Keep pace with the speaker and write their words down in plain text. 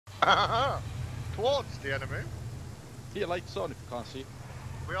Towards the enemy. Keep your lights on if you can't see.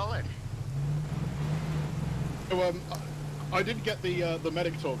 We all in. So, I didn't get the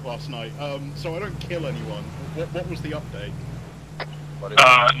medic talk last night, so I don't kill anyone. What was the update?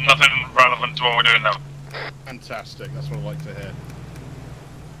 Nothing relevant to what we're doing now. Fantastic, that's what I like to hear.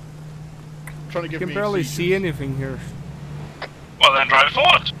 Trying to give You me can barely sieges. see anything here. Well then drive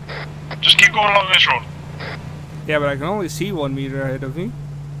forward. Just keep going along this road. Yeah, but I can only see 1 meter ahead of me.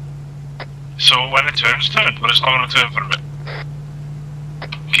 So when it turns, turn. But it's not going to turn for a bit.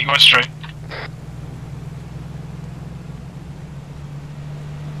 Keep going straight.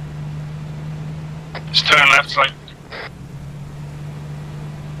 Just turn left, like.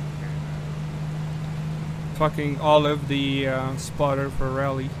 Fucking all of the spotter for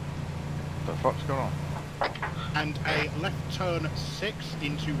rally. What the fuck's going on? And a left turn 6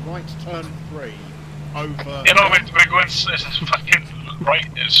 into right turn 3 over... You know, we're going fucking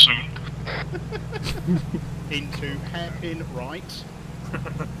right soon. into hairpin right.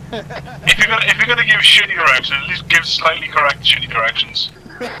 If you're gonna give shitty directions, at least give slightly correct shitty directions.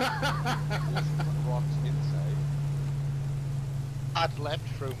 I'd left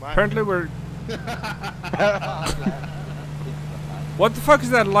through my... Apparently we're... What the fuck is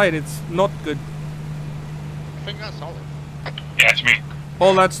that light? It's not good. I think that's solid. Yeah, it's me.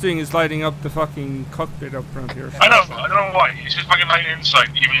 All that's doing is lighting up the fucking cockpit up front here. I don't know why. It's just fucking lighting inside,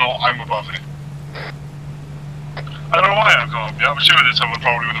 even though I'm above it. I don't know why I'm going up. Yeah, I'm sure there's someone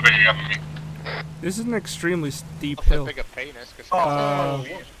probably with a bigger gun than me. This is an extremely steep I'll hill. bigger penis, cause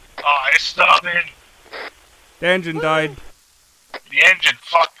It's starting. The engine died. The engine,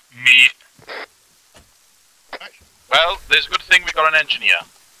 fuck me. Well, there's a good thing we got an engineer.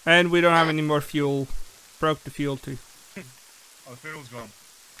 And we don't have any more fuel. Broke the fuel too. Oh, the fuel's gone.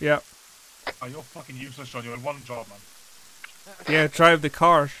 Yeah. Oh, you're fucking useless, John. You had one job, man. Yeah, drive the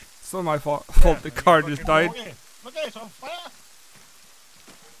car. It's not my fault. The car just died. Look at it, it's on fire!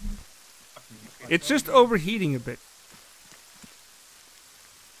 It's just overheating a bit.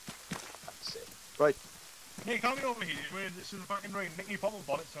 That's it. Right. Hey, can't be over here. This is the fucking rain. Nick me bottle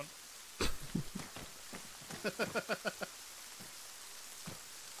bonnet, son.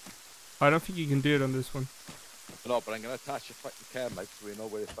 I don't think you can do it on this one. No, but I'm gonna attach a fucking cam out so we know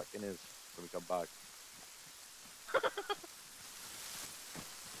where it fucking is when we come back.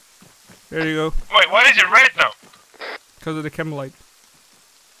 There you go. Wait, why is it red now? Because of the chem light.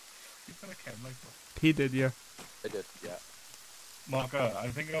 You got a chem like that. He did, yeah. I did, yeah. Marker, I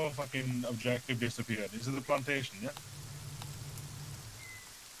think our fucking objective disappeared. Is it the plantation, yeah?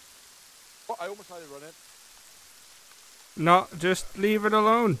 Oh, I almost had it run in. No, just leave it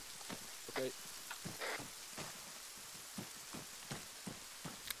alone. Okay.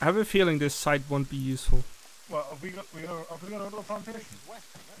 I have a feeling this site won't be useful. Well, have we got out of the plantation?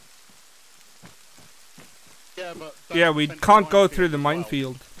 Yeah, but... Yeah, we can't go through the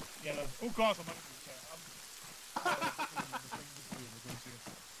minefield. Yeah, oh god, I'm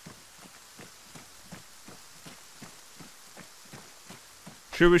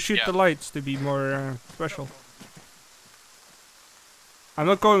Should we shoot the lights to be more special? I'm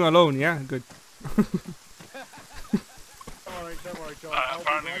not going alone, yeah? Good. Don't worry, John.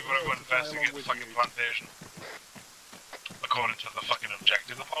 Apparently we've got to go investigate the fucking plantation. According to the fucking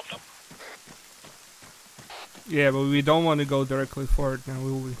objective that popped up. Yeah, but we don't want to go directly for it now,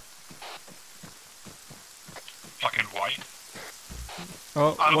 will we? Fucking why?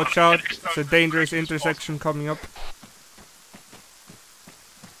 Oh, watch out. It's a dangerous intersection coming up.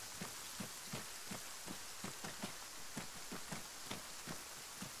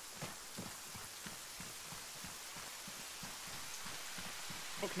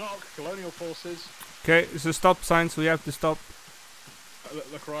 Knock, knock, colonial forces. Okay, it's a stop sign, so we have to stop.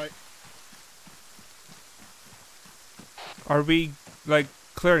 Look right. Are we, like,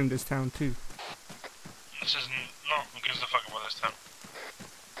 clearing this town too? This isn't... No, who gives a fuck about this town?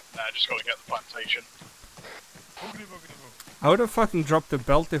 Nah, just gotta get the plantation. I would have fucking dropped the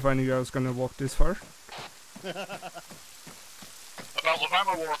belt if I knew I was gonna walk this far. A belt of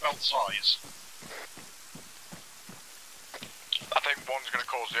ammo or a belt size? I think one's gonna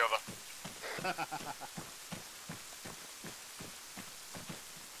cause the other.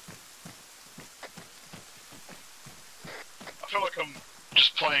 I feel like I'm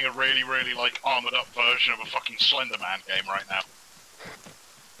just playing a really, really, like, armoured up version of a fucking Slender Man game right now.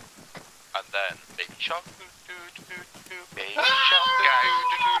 And then, baby shark, baby shark,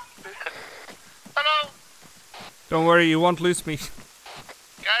 hello! Don't worry, you won't lose me.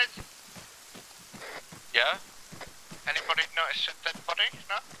 Guys? Yeah? Anybody notice a dead body?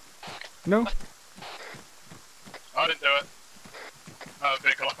 No? No? I didn't do it.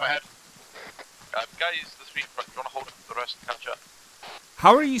 Piccolo. Go ahead. Guys, this week, do you want to hold up the rest and catch up?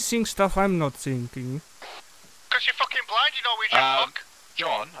 How are you seeing stuff I'm not seeing, King? Because you're fucking blind, you Norwegian fuck.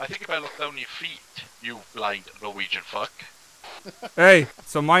 John, I think if I look down your feet, you blind Norwegian fuck. Hey,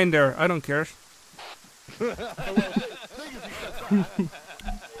 it's a mine there. I don't care.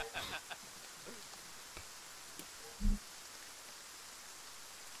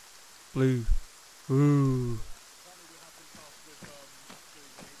 Blue. Ooh.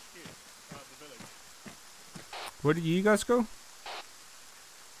 Where did you guys go?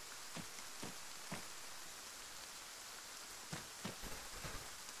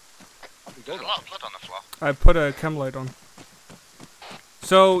 There's a lot of blood on the floor. I put a chem light on.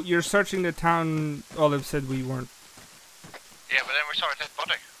 So, you're searching the town Olive said we weren't. Yeah, but then we saw a dead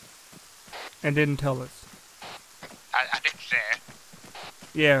body. And didn't tell us. I did say.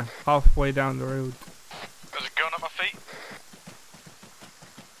 Yeah, halfway down the road. There's a gun at my feet.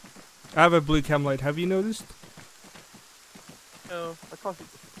 I have a blue chem light, have you noticed? No, I can't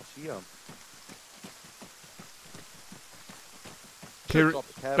see them. Okay,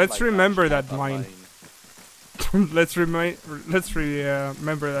 let's remember that mine. let's remember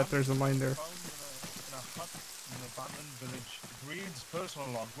that there's a mine there. In a hut in an abandoned village. It reads personal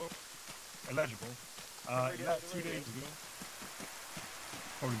logbook. Illegible. He left 2 days ago.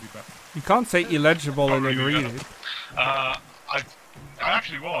 Probably be better. You can't say illegible and then read it. I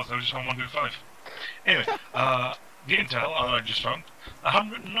actually was. I was just on 125. Anyway, the intel I just found. A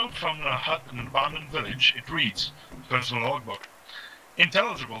handwritten note from a hut in an abandoned village. It reads, personal logbook.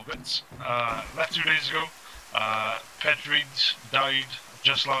 Intelligible bits. Left 2 days ago. Pet reads, died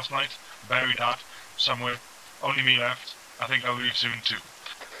just last night. Buried at somewhere. Only me left. I think I'll leave soon too.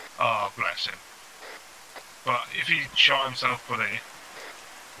 Oh, bless him. But if he shot himself per day,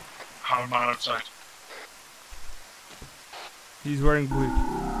 how am I outside? He's wearing blue.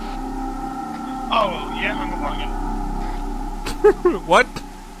 Oh, well, yeah, I'm not What?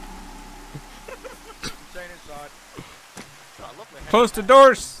 Close the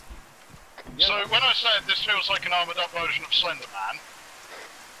doors! So, when I said this feels like an armored up version of Slender Man,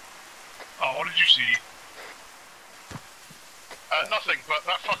 oh, what did you see? Nothing, but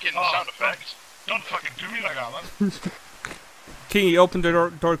that fucking sound effect. Don't fucking do me like that, man. Kingy, open the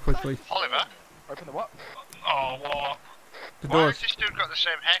door quickly. Oliver? Open the what? Oh, what? The Why door. has this dude got the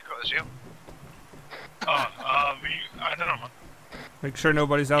same haircut as you? I don't know, man. Make sure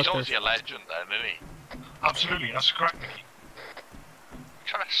nobody's out He's there. obviously a legend then, isn't he? Absolutely, that's correct, Mickey.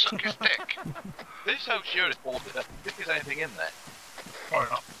 Trying to suck his dick. This house here is bolted up. If there's anything in there. Probably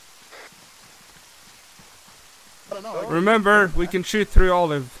not. I don't know. Remember, we can shoot through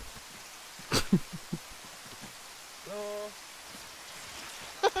Olive.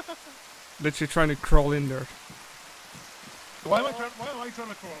 Literally trying to crawl in there. Why am I trying to crawl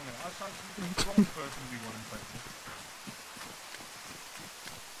in there? I tried to be the wrong person to be one infected.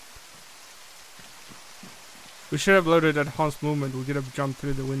 We should have loaded at Hans movement. We could have jumped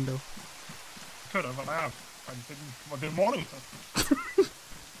through the window. Could have, and I have. I just didn't want to.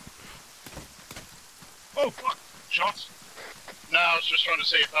 Oh, fuck! Shots! No, I was just trying to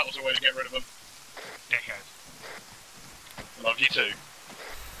see if that was a way to get rid of them. Dickhead. Love you too.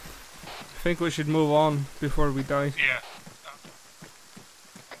 I think we should move on before we die. Yeah.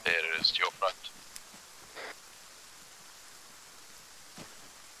 There it is to your front.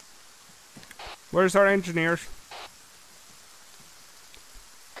 Where's our engineers?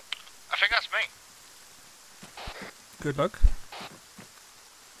 I think that's me. Good luck.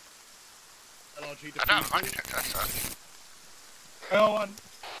 I don't have my detector, that's that. L1.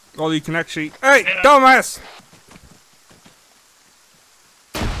 Well, you can actually. Hey, dumbass!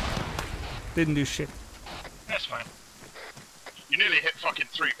 Didn't do shit. That's fine. You nearly hit fucking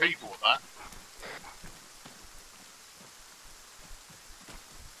 3 people with that.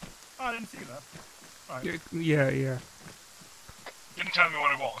 Oh, I didn't see that. Right. Yeah. Didn't tell me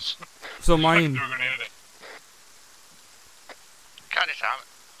what it was. So Fucking mine. threw a grenade at it. Can't disarm it.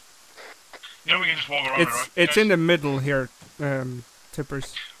 You know we can just walk around it, right? It's in the middle here,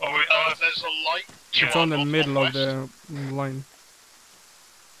 Tippers. Oh, wait, there's a light. It's on the middle of the line.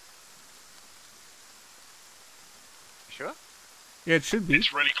 Sure? Yeah, it should be.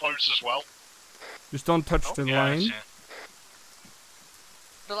 It's really close as well. Just don't touch the Yeah, line. yeah.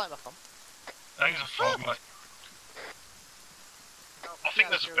 The light back on. I think it's a fog light. I think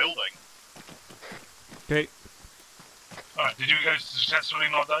there's a building. Okay, Alright, did you guys successfully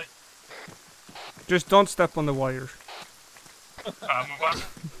not die? just don't step on the wires. Move on.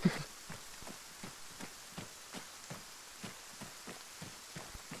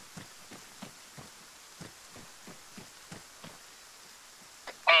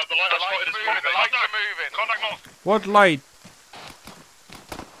 The lights are moving. Contact north. What light?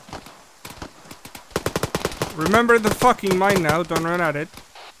 Remember the fucking mine now, don't run at it.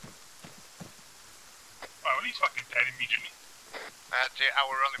 Well, at least fucking dead immediately.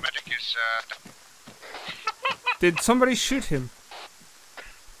 Our only medic is, Did somebody shoot him?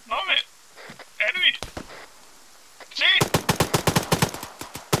 No, mate. Enemy. See?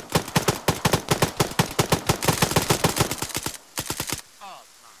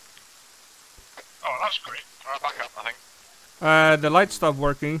 Oh, that's great. Alright, back up, I think. The light stopped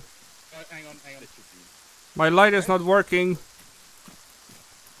working. Hang on. My light is not working.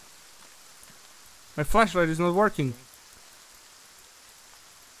 My flashlight is not working.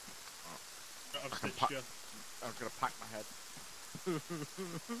 I've stitched you. I'm gonna pack my head.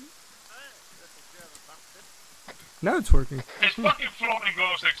 Now it's working. It's fucking floating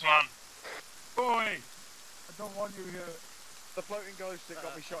glow sticks, man. Boy! I don't want you here. The floating glow stick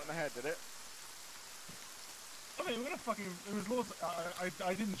got me shot in the head, did it? I mean, we're gonna fucking. It was loads.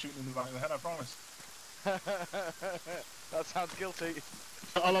 I didn't shoot him in the back of the head, I promise. That sounds guilty.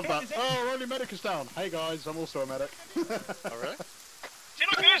 I love that. Oh, our only medic is down. Hey guys, I'm also a medic. Oh, really? See,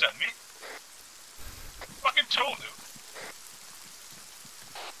 look, there's enemy. Fucking told you.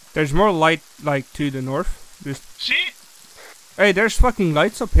 There's more light, like, to the north. Just... See? Hey, there's fucking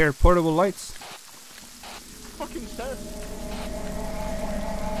lights up here, portable lights. Fucking said.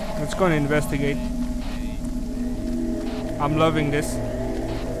 Let's go and investigate. I'm loving this.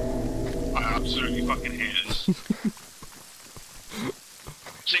 I absolutely fucking hate this.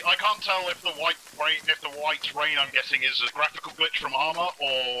 see, I can't tell if the white rain, I'm guessing, is a graphical glitch from Arma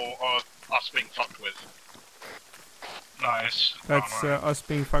or us being fucked with. Nice. That's us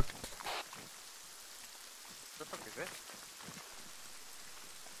being fucked. The fuck is it?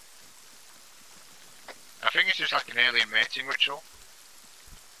 I think it's just like an alien mating ritual.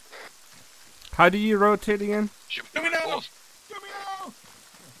 How do you rotate again? Should Do me now! close. Do me now!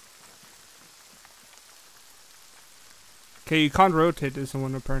 Okay, you can't rotate this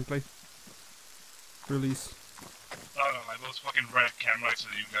one apparently. Release. I don't know, those fucking red cam lights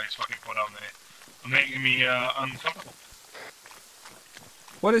that you guys fucking put on there are making me uncomfortable.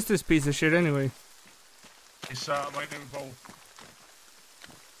 What is this piece of shit anyway? It's my new bowl.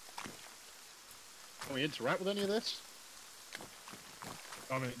 Can we interact with any of this?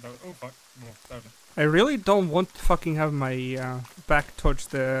 I mean, no, oh fuck. No, don't. I really don't want to fucking have my back towards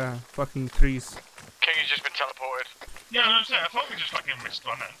the fucking trees. King has just been teleported. Yeah, I was saying, I thought we just fucking missed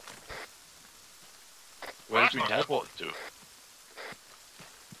one then. Where did we teleport to?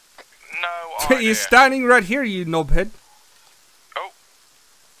 No idea. He's standing right here, you knobhead. Oh.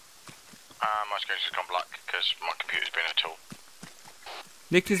 My screen's just gone black because my computer's been a tool.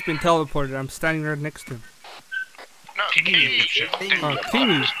 Nick has been teleported. I'm standing right next to him. No, Kingy, you shit. Oh,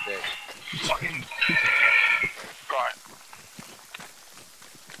 Kingy. Fucking. Right.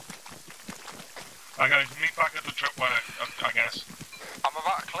 I gotta meet back at the tripwire, I guess. I'm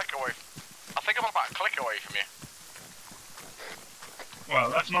about a click away. I think I'm about a click away from you. Well,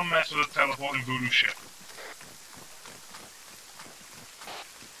 let's not mess with the teleporting voodoo shit.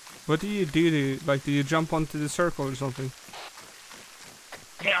 What do you do to, like, do you jump onto the circle or something?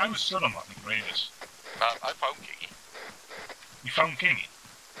 Yeah, I was still on fucking ranges. I found Kingy. You found Kingy?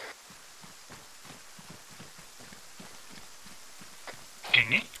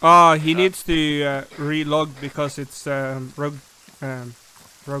 Kingy? Ah, he needs to relog because it's rogue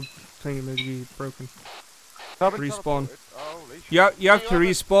thingy broken. Respawn. You have to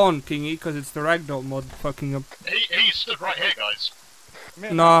respawn, Kingy, because it's the ragdoll mod fucking up. He stood right here, guys.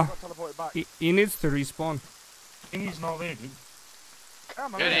 Nah, he needs to respawn. Kingy's not there, dude.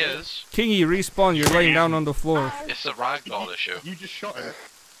 Here he is. Kingy, respawn. You're laying down on the floor. It's a ragdoll issue. You just shot him.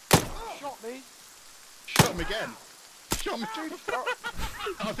 Shot me. Shot him again. Shot me too.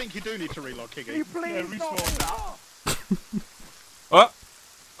 I think you do need to relog, Kiggy. You please respawn. Oh!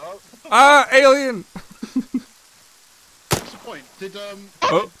 Ah, alien! What's the point? Did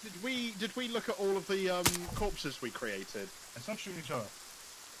Oh. did we look at all of the corpses we created? Let's not shoot each other.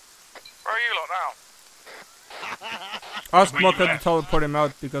 Where are you lot now? Ask Where Mocha you to at? teleport him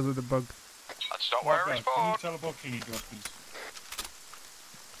out because of the bug. That's not where I Can you respawned. teleport Kingy to us, please?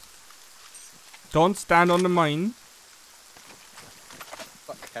 Don't stand on the mine.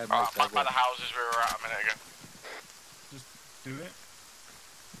 I'm back by the houses we were at a minute ago. Just do it.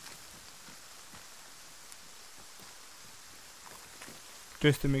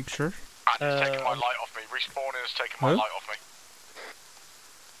 Just to make sure. And it's taking my light off me. Respawning has taken my Huh? light off me.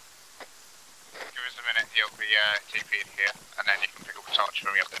 Give us a minute, he'll be TP'ing here, and then you can pick up a torch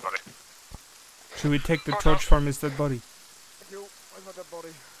from your dead body. Should we take the torch from his dead body? Where's my dead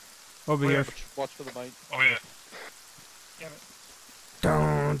body? Over here. Watch for the mine. Oh yeah. Damn it.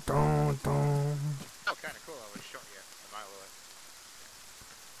 Dun, dun, dun. Oh, kind of cool. I would have shot you a mile away.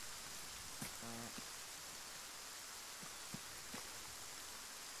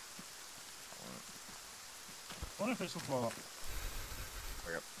 What if this will blow up?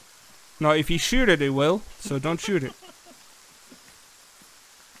 No, if you shoot it, it will. So don't shoot it.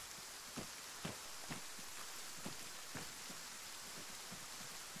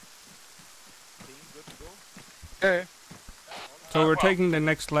 Yeah. So we're taking the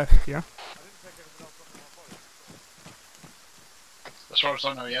next left, yeah? As far as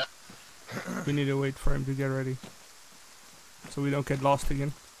I know, yeah. We need to wait for him to get ready. So we don't get lost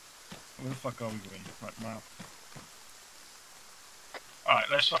again. Where the fuck are we going? Right, map. Alright,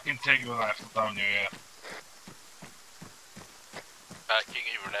 let's fucking take the left down here, yeah. Can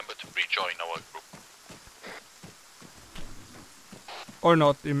you remember to rejoin our group? Or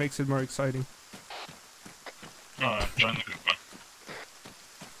not, it makes it more exciting. Alright, join the group, man.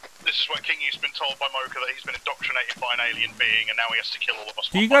 This is where Kingy's been told by Mocha that he's been indoctrinated by an alien being and now he has to kill all of us.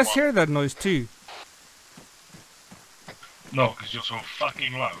 Do you guys hear that noise too? No, because you're so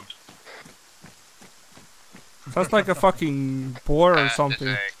fucking loud. Sounds like a fucking boar or something.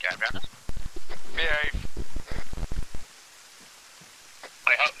 Behave.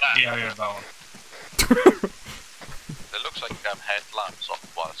 I heard that. Yeah, I heard that one. It looks like headlamps off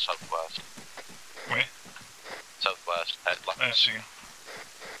southwest. Where? Southwest headlamps. Let's see.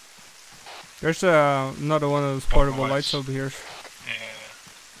 There's another one of those portable lights over here. Yeah.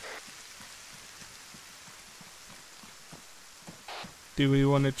 Do we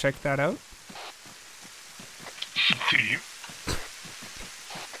want to check that out? Do you?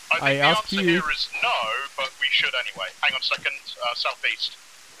 I think the answer here is no, but we should anyway. Hang on a second. Southeast.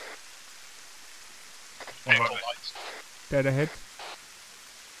 What about Vehicle it? lights. Dead ahead.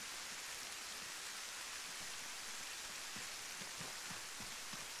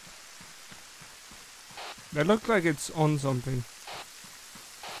 That looks like it's on something.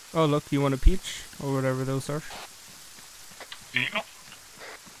 Oh look, you want a peach? Or whatever those are. Vehicle?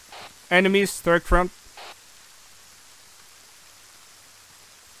 Enemies, third front.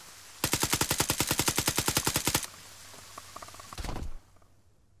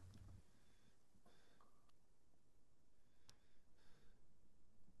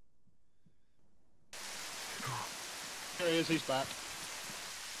 Here he is, he's back.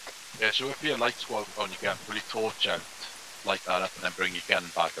 Yeah, so if your lights go out on, you can really torch out, light that up, and then bring your gun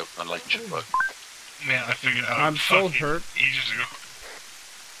back up and light should work. Yeah, I figured it out. I'm so fucking hurt. ages ago.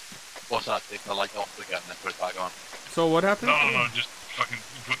 What's that? Take the light off again and then put it back on. So what happened? No, just fucking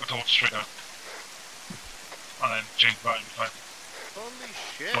put the torch straight out. And then change back and fine. Holy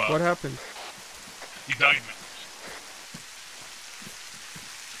shit. But What happened? he died, man.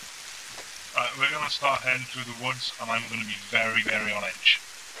 Alright, we're gonna start heading through the woods, and I'm gonna be very, very on edge.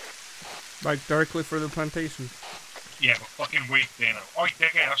 Like directly for the plantation. Yeah, but fucking wait there now. Oi,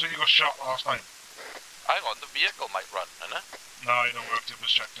 dickhead, that's where you got shot last time. Hang on, the vehicle might run, innit? No, it don't work, it was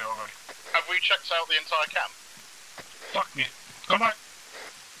checked out already. Have we checked out the entire camp? Fuck me. Come back.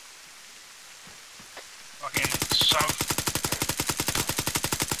 Fucking south.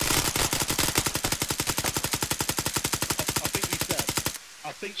 I think he's dead.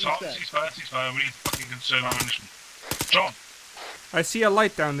 I think he's South, dead. ceasefire, we need to fucking conserve ammunition. John! I see a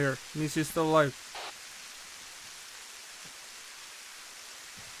light down there. Means he's still alive.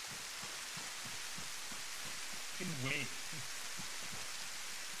 Fucking wait.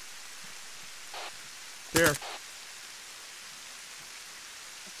 There.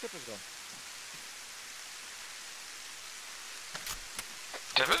 Zipper's gone.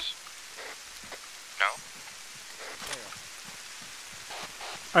 Tippers? No.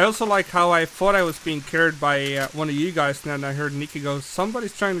 I also like how I thought I was being carried by one of you guys, and then I heard Nikki go,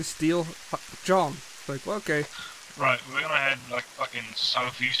 "Somebody's trying to steal John." It's like, well, okay. Right, we're gonna head like fucking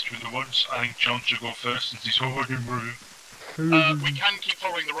southeast through the woods. I think John should go first since he's fucking rude. We can keep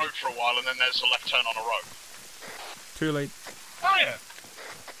following the road for a while and then there's a left turn on a road. Too late. Oh yeah.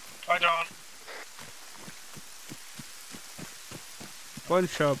 Hi John.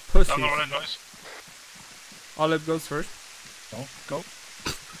 Bunch of Down the pussies. running guys. Olive goes first. Go.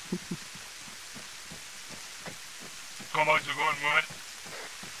 Come out, we're going, moving.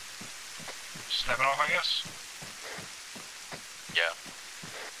 Stepping off, I guess. Yeah.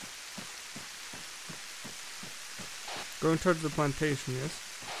 Going towards the plantation, yes?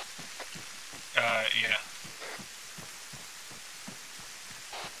 Yeah.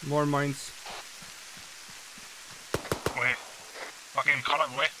 More mines. Wait. Fucking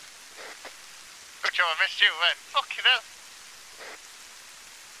Colin, wait. Good job, I missed you, man. Fucking hell.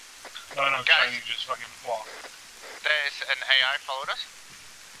 No, no, Guys. Shiny just fucking what? There's an AI followed us.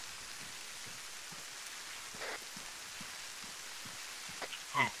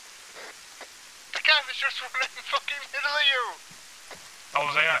 Who? The guy was just running fucking middle of you. That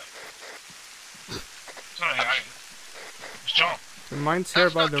was AI. It's not AI. It's John. The mine's here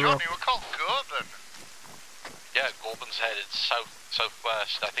That's by not the Johnny, rock. we're called Gordon. Yeah, Gorbin's headed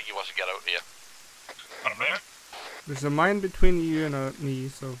southwest. I think he wants to get out here. I don't know. There's a mine between you and me,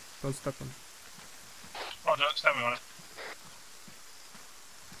 so don't step on it. Roger, stand me on it.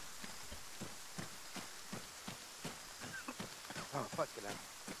 Oh, fucking hell.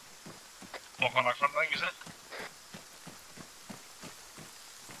 Walk on that front leg, is it?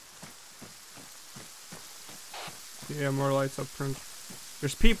 Yeah, more lights up front.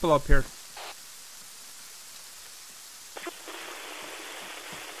 There's people up here.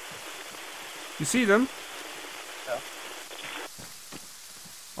 You see them? Yeah.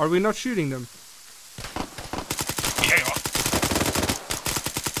 Are we not shooting them? Yeah, you are.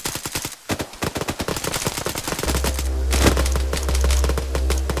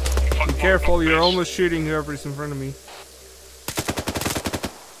 Be careful, you're almost shooting whoever's in front of me.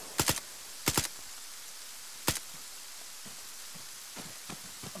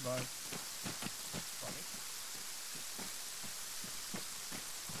 Bye.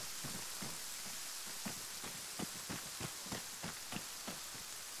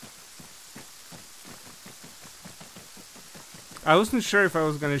 I wasn't sure if I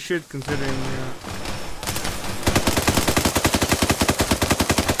was gonna shoot considering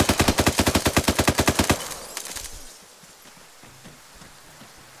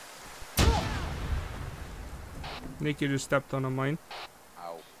Nicky just stepped on a mine.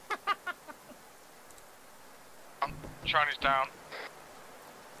 Ow. Chinese down.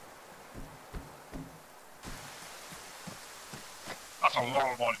 That's a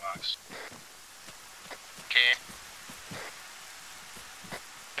lot of body bags. Okay.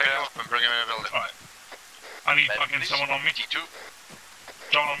 Pick him up and bring him in the building. Alright. I need fucking someone on me. T2.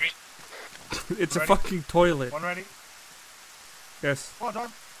 John on me. It's Ready? a fucking toilet. One ready? Yes. One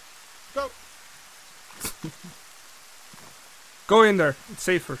done. Go. Go in there. It's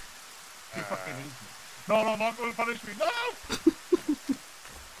safer. You fucking idiot. No, no, not going to punish me. No!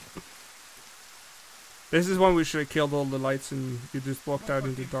 This is when we should have killed all the lights and you just walked out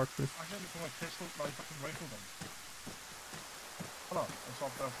into darkness. I can't put my pistol, my fucking rifle down. Hold on, I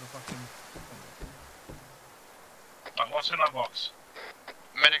swapped out the fucking... Right, what's in that box?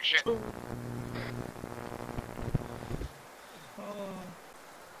 Medic shit. Go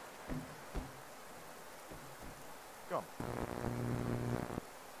on.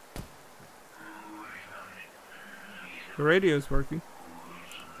 The radio's working.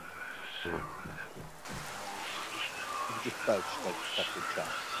 You just belched like fucking chat.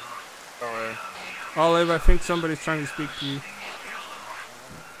 Sorry. Olive, I think somebody's trying to speak to you.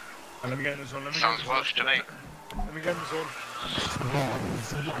 Let me get in the zone, let me Sounds get in the Welsh to me. zone. Let me get in the zone.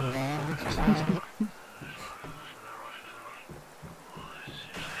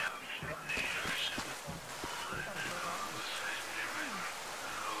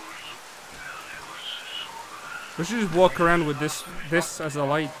 We should just walk around with this as a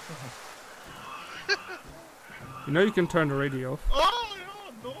light. You know you can turn the radio off. Oh,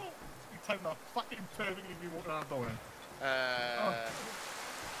 no, no! You timed that fucking perfectly if you walking out the door.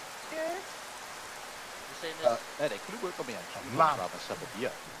 Eddie, can you work on me on something? Lab. Rather some of you.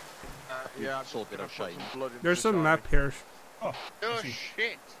 Yeah, I'm Sort it out, shine. There's some map here. Oh, Oh I see.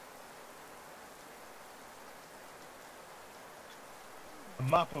 shit. A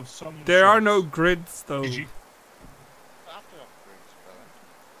map of some... There are sorts. no grids though. GG.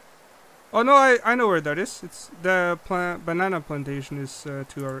 Oh no, I know where that is. It's the banana plantation is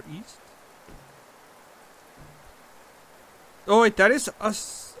to our east. Oh wait, that is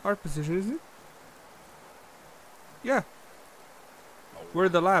our position, isn't it? Yeah. We're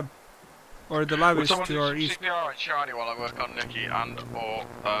the lab. Or the lab Would is someone to do our some east. CPR on Shiny while I work on Nicky and or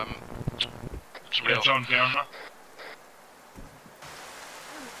somebody Yeah, else? John down now.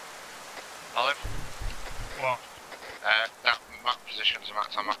 Olive. What? That map position's a map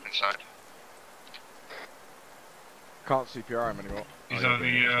map inside. Can't CPR him anymore. Is that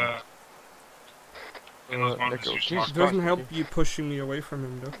the in those mountains Nichols. you Jesus talked It doesn't Christ, help you pushing me away from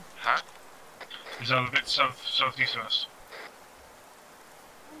him though. Huh? Is that a bit southeast of us?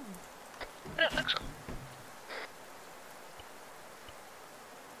 Yeah, I think so.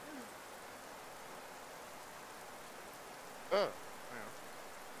 Oh.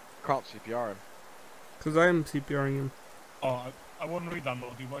 Can't CPR him. Cause I am CPRing him. Oh, I wouldn't read that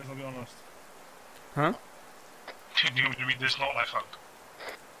note, you boys, I'll be honest. Huh? Do you want me to read this note I found?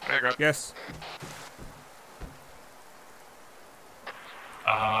 Yes.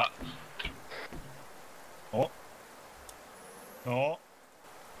 Oh. No.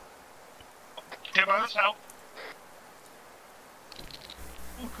 Give us help.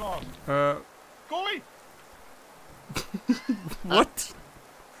 Oh god. Go away! What?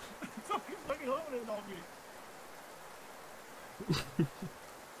 Fucking illuminating on me.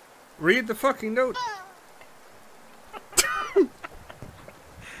 Read the fucking note.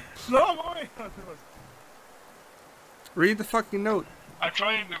 No, boy! Read the fucking note. I'm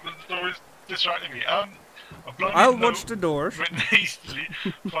trying, but the door is distracting me. A blind I'll note watch the doors. written hastily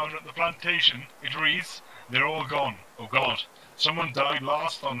found at the plantation. It reads, "They're all gone. Oh God. Someone died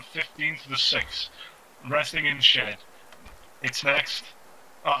last on 15th of the 6th. Resting in shed. It's next.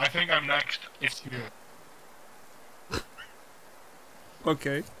 I think I'm next. It's you."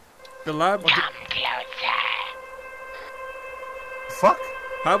 Okay. The lab. Fuck?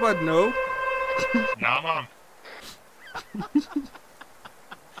 How about no? Nah, man.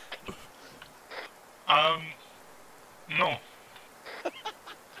 No. The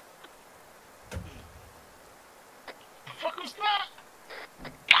fuck was that?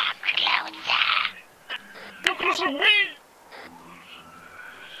 Come closer, wait!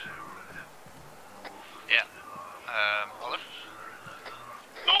 Yeah. Olive?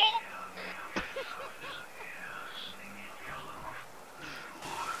 No!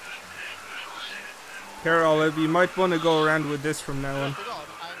 Here, Olive, you might want to go around with this from now on. Hold on,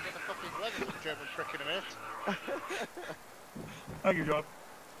 I'm gonna fucking weather this German prick in a minute. Thank you, John.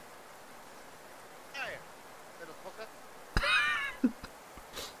 Hey, little fucker.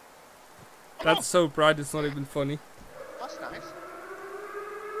 That's so bright, it's not even funny. That's nice.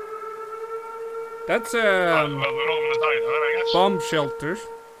 That's Well, we're all gonna die then, I guess. bomb shelter.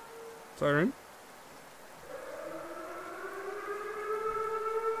 Siren.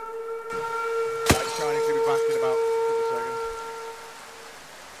 That's shining to be back in about a couple seconds.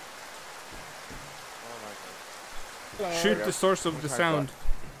 Oh my god. Shoot the source of the sound.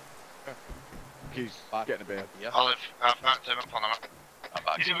 He's getting a bit. Yeah. Olive, I've marked him up on the map. I'm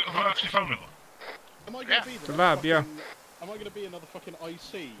back. Is it, have I actually found it? Am I Yeah. gonna be The lab, yeah. Am I gonna be another fucking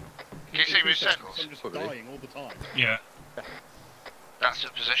IC? Can you see me sentinels? I'm just Probably. dying all the time. Yeah. That's the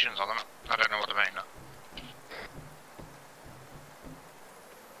positions on the map. I don't know what they mean now.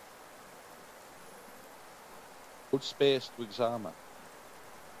 Good space to examine.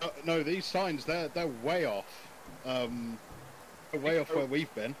 No, these signs, they're way off. They're way off where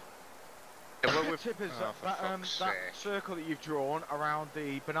we've been. Yeah, well, Tip is oh, for fuck's that sake. circle that you've drawn around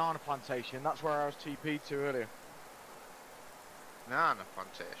the banana plantation, that's where I was TP'd to earlier. Banana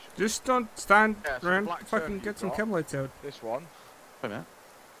plantation. Just don't stand Yeah, so the around, black fucking circle get you've some got. chem lights out. This one. Wait a minute.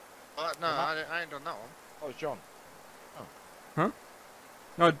 No, I ain't done that one. That was John.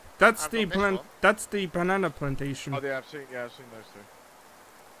 No, that's I've the got this one. that's the banana plantation. Oh yeah, I've seen those two.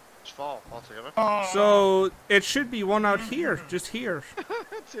 It's 4 altogether. Oh, So it should be one out here, just here.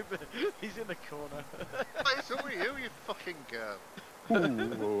 Tip, he's in the corner. What's up with you fucking girl?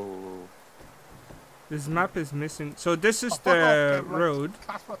 Ooh. This map is missing. So this is Oh, fuck off, the Kev, road.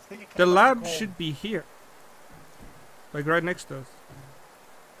 Class, let's take it, The Kev, lab let's go. should be here. Like right next to us.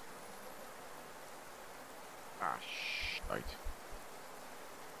 Ah, right.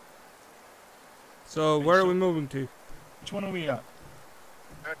 So where are we moving to? Which one are we at?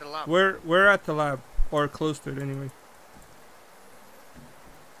 Where's the lab? We're at the lab, or close to it anyway.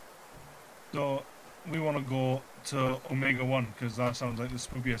 So, we want to go to Omega 1, because that sounds like the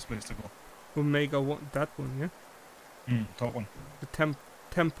spookiest place to go. Omega one, that one, yeah. Top one. The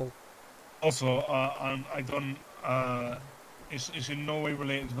temple. Also, I done, it's in no way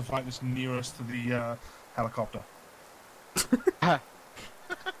related to the fact it's nearest to the helicopter.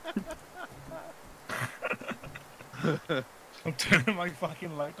 I'm turning my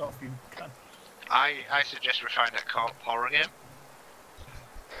fucking light off, you cunt. I suggest we find a horror game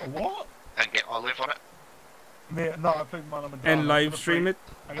A what? and get Olive on it. Mate, no, I played Man of Madonna. And live stream it.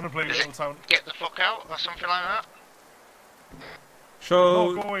 I'm gonna play Is Little it Town. Get the fuck out or something like that?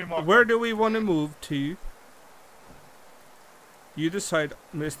 So No, go away, Mark. where do we want to move to? You decide,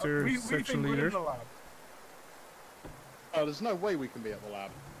 Mr. We Section think we're Leader. in the lab. Oh, there's no way we can be at the lab.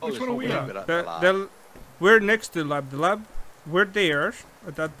 Which one are we at? We're next to the lab. The lab, we're there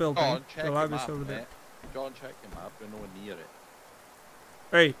at that building. John, check The lab your is map, over there. mate. John, check your map. We're nowhere near it.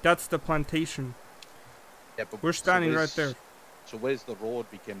 Hey, that's the plantation. Yeah, but We're standing right where's- there. So where's the road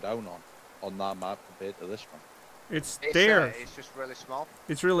we came down on that map compared to this one? It's It's, there. it's just really small.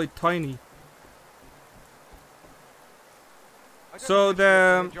 It's really tiny. I don't So know which way to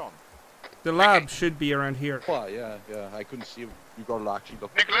the- go, John. The lab should be around here. Well, yeah. I couldn't see. You got to actually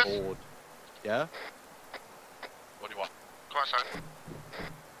look at Nicholas? the board. Yeah. What do you want? Come on, son.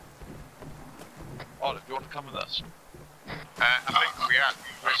 Oh, if you want to come with us. I think we are.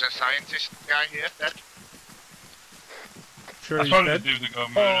 There's a scientist guy here, dead. Sure I he's tried to dead. do the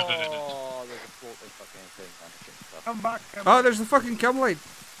government. Oh, there's a floating fucking thing vanishing stuff. Come back, come Oh, back, there's the fucking chem light.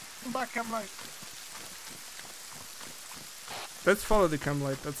 come back, come back. Let's follow the chem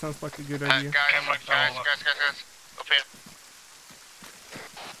light. That sounds like a good idea. Guys. Up here.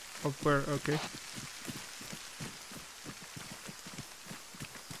 Up where? Okay.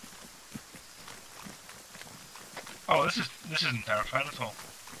 Oh, this isn't terrifying at all.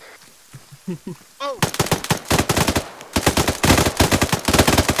 Oh!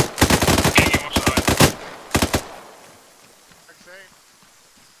 Can you watch that?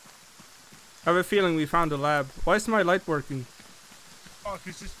 I have a feeling we found a lab. Why is my light working? Oh,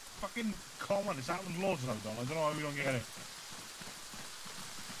 because this fucking common, it's happened loads of times, Don. I don't know how we don't get it.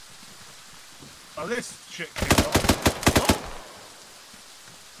 Oh, this shit kicked off.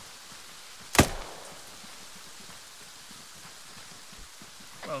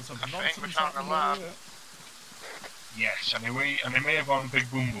 Well, some I think nonsense we found the happened lab. over there. Yes, and they may have gone big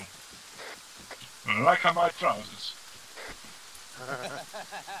boom boom. Like on my trousers.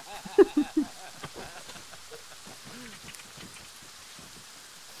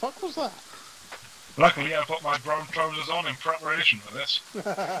 Fuck was that? Luckily, I put my brown trousers on in preparation for this. This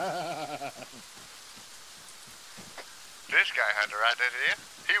guy had the right idea.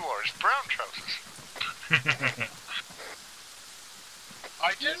 He wore his brown trousers.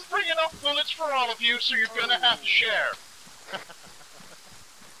 I didn't bring enough bullets for all of you, so you're gonna have to share.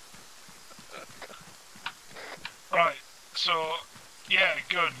 Right, so, yeah,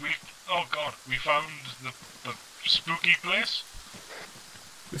 good. We found the spooky place.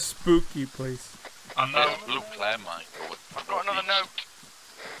 The spooky place. And now, There's blue Claire mine. I've got another note.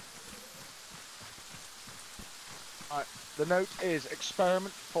 The note is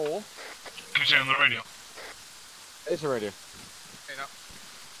experiment 4. can you say on the radio? It's a radio. Hey, no.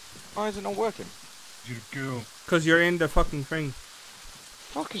 Why is it not working? You go. Cause you're in the fucking thing.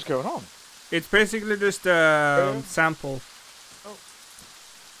 What the fuck is going on? It's basically just a sample. Oh.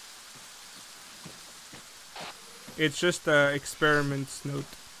 It's just a experiments note.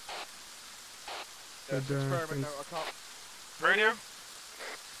 Yeah, it's With, experiment things. note. I can't. Radio?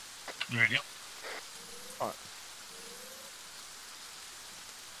 Radio.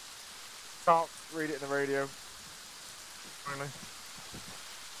 Can't read it in the radio. Really?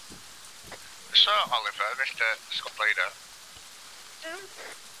 So, Oliver, Mr. Scott Leader.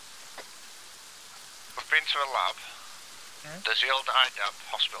 We've been to a lab. There's the old IDAP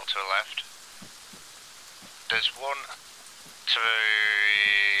hospital to the left. There's one to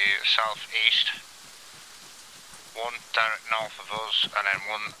the southeast. One direct north of us, and then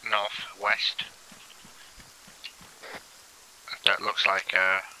one northwest. That looks like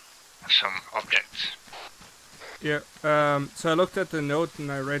some objects. Yeah. So I looked at the note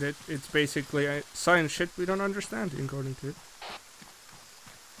and I read it. It's basically science shit we don't understand, according to it.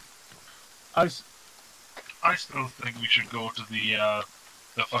 I still think we should go to the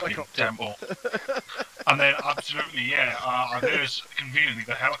fucking temple. And then, absolutely, yeah, there's conveniently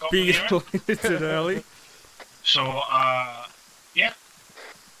the helicopter Be here. it's an alley. So, yeah.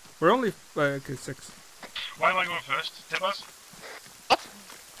 We're only okay, 6. Why am I going first? Tippers?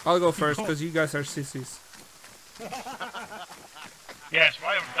 I'll go first because you guys are sissies. Yes,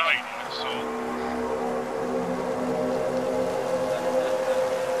 well, I haven't died yet, so...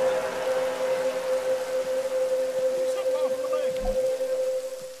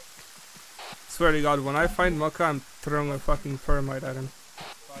 Swear to God, when I find Mucka, I'm throwing a fucking thermite at him.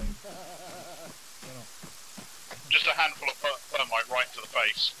 Just a handful of thermite right to the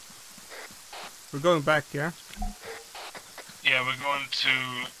face. We're going back, yeah? Yeah, we're going to...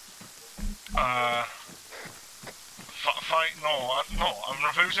 fight... No, I'm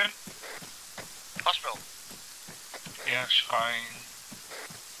refusing. Hospital. Yes, fine.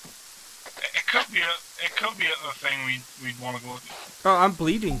 It could be a thing we'd want to go to. Oh, I'm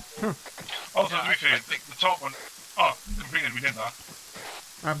bleeding. Huh. Also, to be fair, the top one... Oh, completed, we did that.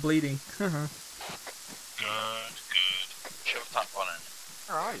 I'm bleeding. Good. Shove tap on it.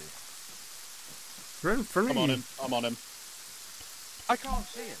 Where are you? Right in front of I'm on you. him. I'm on him. I can't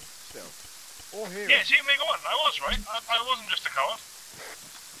see him still. Or hear Yeah, him. see me going. I was right. I wasn't just a coward.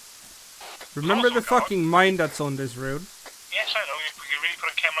 Remember Also the coward. fucking mine that's on this road? Yes, I know. You really put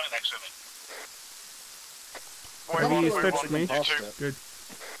a camera next to me. Have you touched me? Past it. Good.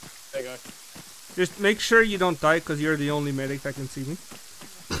 There you go. Just make sure you don't die because you're the only medic that can see me.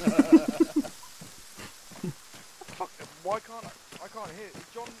 can't hear. Is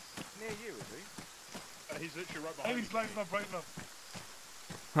John near you, is he? He's literally right Hey, behind he's me. lighting up bright enough.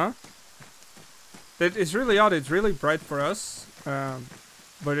 Huh? It's really odd. It's really bright for us,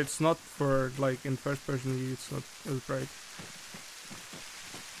 but it's not for like in first person view. It's not as bright.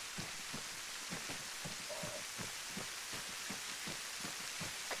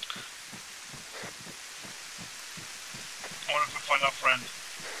 I wonder if we find our friend.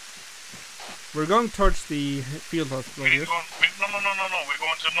 We're going towards the field hospital. We need Yes? to go on, no. We're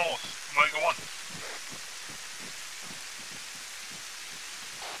going to north. Omega 1.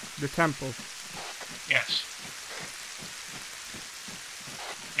 The temple. Yes.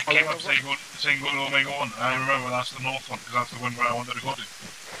 It came up saying go to Omega 1, and I remember that's the north one, because that's the one where I wanted to go to.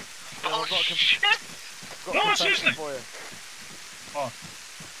 Oh, shit! Got No, a confession seriously! for you. Oh,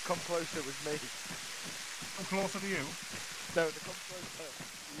 Come closer with me. I'm closer to you. No, the come closer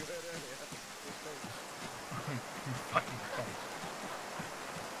you heard earlier was me. Fucking Christ.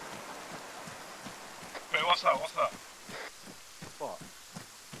 Wait, what's that? What's that? What?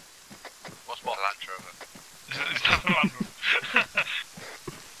 What's what? Land Rover. Is that the Land Rover?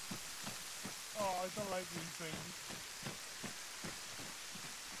 Oh, I don't like these things.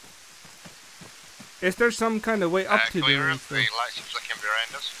 Is there some kind of way up to Clear the up. The lights are flicking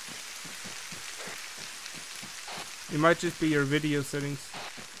behind us. It might just be your video settings.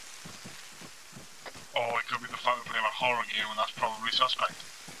 Oh, it could be the fact we're playing a horror game, and that's probably suspect.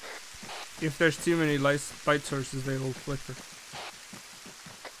 If there's too many light sources, they will flicker.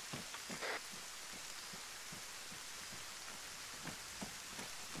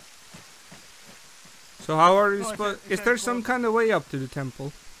 So how are you No, supposed? it Is said there go some on. kind of way up to the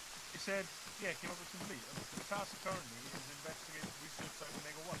temple? He said, yeah, came up with complete. The task currently is investigate research site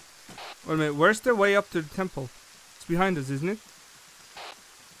Omega 1. Wait a minute, where's the way up to the temple? It's behind us, isn't it?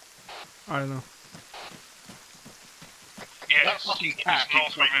 I don't know. That Yes, fucking it's cat north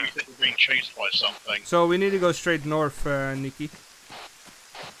keeps from making me here. think we're being chased by something. So we need to go straight north, Nikki.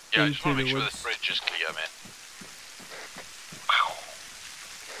 Yeah, I just Into want to the make sure woods. this bridge is clear, man.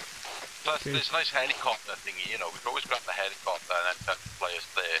 Plus, Okay. there's a nice helicopter thingy, you know. We could always grab the helicopter and then fly us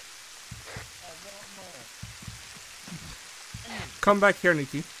there. Oh, what? No. Come back here,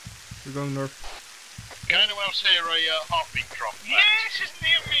 Nikki. We're going north. Can anyone else hear a heartbeat drop? Yes, it's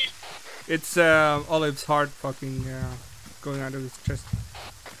near me! It's Olive's heart fucking going out of his chest.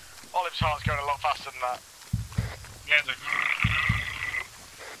 Olive's heart's going a lot faster than that. Yeah, the...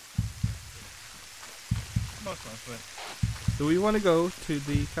 No, it's not, but... Do we want to go to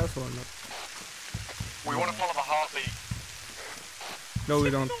the castle or not? We want to follow the heartbeat. No, we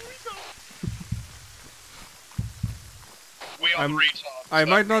don't. We are I'm- the retards. I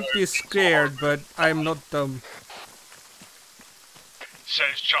might not Don't be go scared, into but I'm not dumb.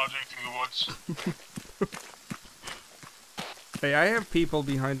 Says charging through the woods. Hey, I have people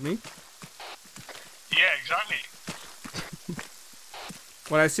behind me. Yeah, exactly.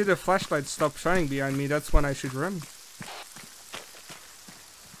 When I see the flashlight stop shining behind me, that's when I should run.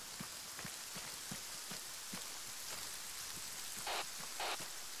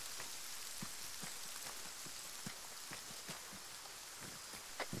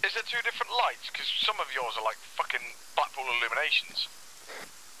 Is there two different lights? Because some of yours are like fucking Blackpool illuminations.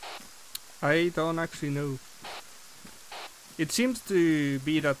 I don't actually know. It seems to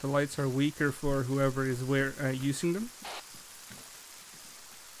be that the lights are weaker for whoever is using them.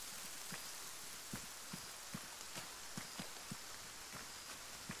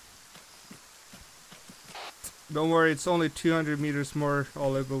 Don't worry, it's only 200 meters more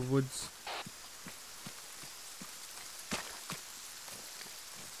all over woods.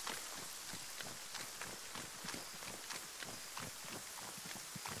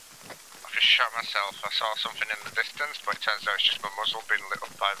 I've just shot myself. I saw something in the distance, but it turns out it's just my muzzle being lit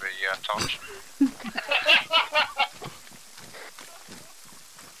up by the torch.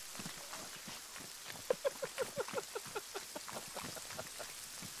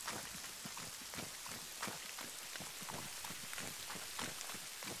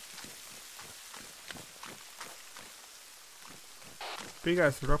 Big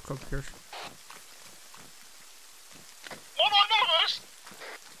ass rock up here. What on us?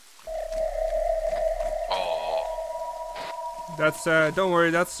 Oh. That's don't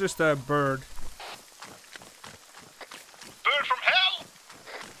worry, that's just a bird. Bird from hell!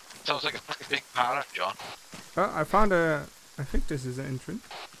 Sounds like a fucking big parrot, John. I found a. I think this is an entrance.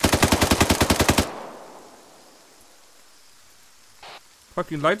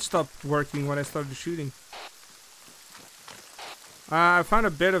 Fucking light stopped working when I started shooting. I found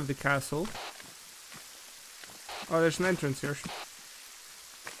a bit of the castle. Oh, there's an entrance here.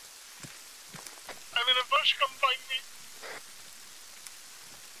 I'm in a bush, come find me.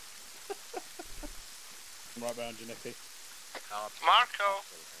 I'm right behind you, Nicky. Marco!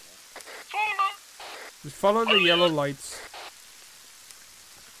 Follow! Just follow the yellow lights.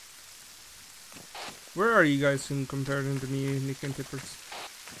 Where are you guys in comparison to me, Nick and Tippers?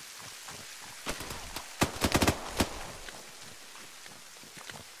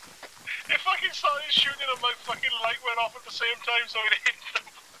 It fucking started shooting and my fucking light went off at the same time, so it hit them.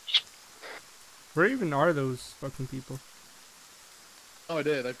 Where even are those fucking people? No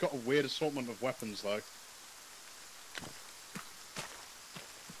idea, they've got a weird assortment of weapons though.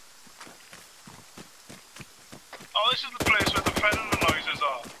 Oh, this is the place where the predator noises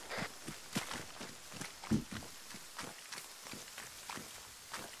are.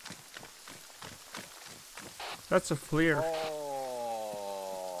 That's a flare.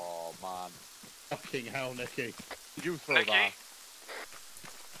 Oh man. Fucking hell, Nicky. Did you throw Nicky? that?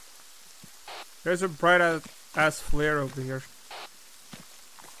 There's a bright ass flare over here.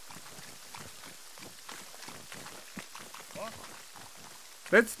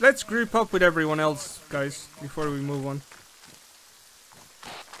 Let's group up with everyone else, guys, before we move on.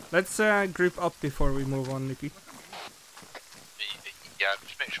 Let's group up before we move on, Nicky. Yeah,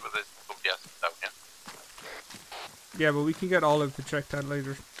 just make sure there's nobody else down here. Yeah, but we can get Olive to check that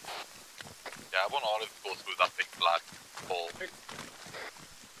later. Yeah, I want Olive to go through that big black ball. This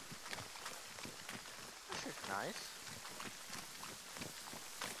is nice.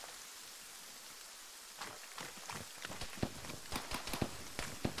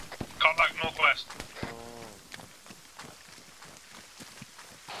 Contact northwest.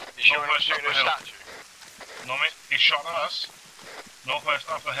 You sure Northwest you're up shooting a the hill. statue? No, mate, he shot at us. Northwest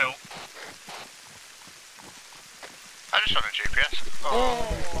up the hill. I just on a GPS.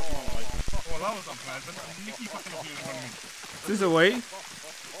 Well, that was unpleasant. Nicky fucking blew in front of me. Is this a way?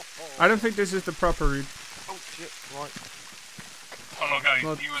 I don't think this is the proper route. Oh shit, right. Oh no, guys,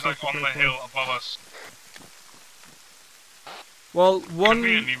 Not he was like on the such a hill above us. Well,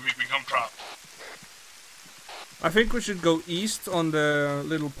 Conveniently, we become trapped. I think we should go east on the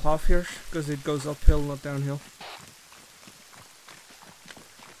little path here, because it goes uphill, not downhill.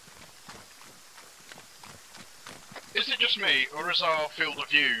 Is it just me, or is our field of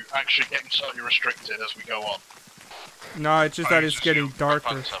view actually getting slightly restricted as we go on? No, it's just that it's getting darker.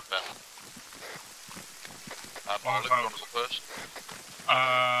 Pants up there. Olive, you want to go first?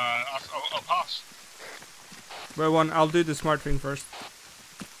 I'll pass. Well, I'll do the smart thing first.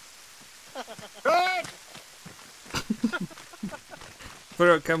 Put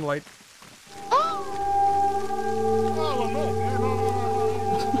out chem light.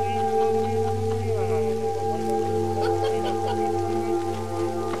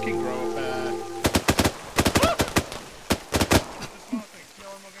 Fucking grow up there.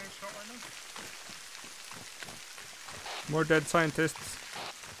 More dead scientists.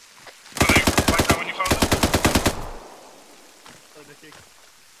 Like that when you found it?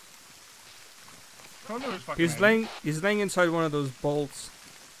 Oh, Nicky. He's laying inside one of those bolts.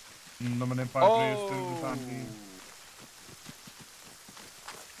 Oh,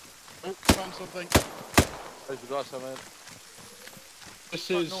 found something. Where's the guy somewhere? This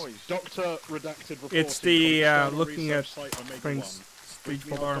is Dr. Redacted reporting. It's the from looking at research site Omega things. 1. Street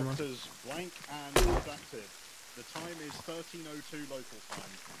We for are Arma. Doctors Blank and Redacted. The time is 13:02 local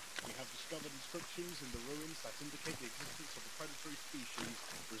time. We have discovered inscriptions in the ruins that indicate the existence of a predatory species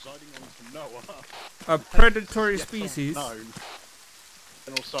residing on Tanoa. A predatory species? No.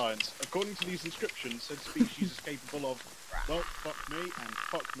 General science. According to these inscriptions, said species is capable of, well, fuck me and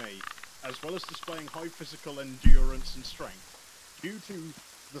fuck me, as well as displaying high physical endurance and strength. Due to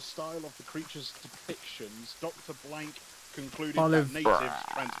the style of the creature's depictions, Dr. Blank concluded Olive. that natives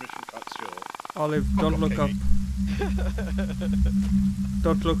transmission cut short. Olive, don't look up.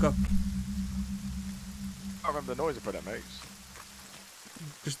 Don't look up. I remember the noise of that makes.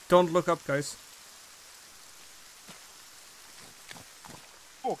 Just don't look up, guys.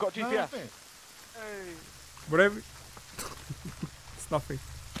 Oh, got GPS. Hey. Whatever. It's nothing.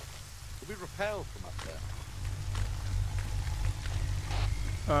 Did we repel from up there?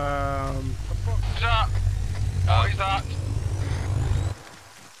 Who's that? What is that?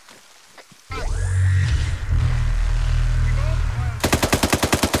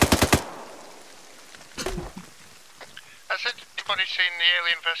 Has anybody seen the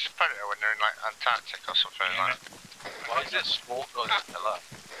Alien vs Predator when they're in like Antarctic or something like that? Why is there smoke on this pillar?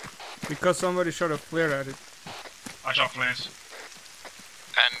 Because somebody shot a flare at it. I shot flares.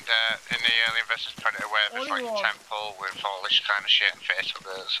 And in the Alien vs Predator where there's like a temple with all this kind of shit and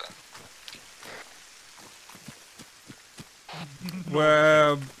facehuggers and...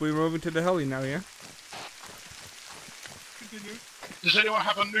 Well, we're moving to the heli now, yeah? Does anyone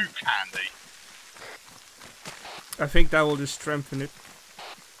have a nuke handy? I think that will just strengthen it.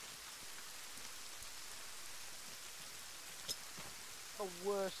 The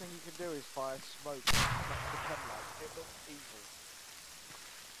worst thing you can do is fire smoke next to chem lab. It looks evil.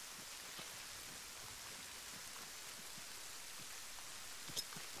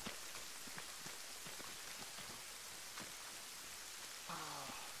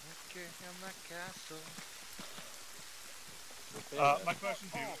 Okay, in the castle. My question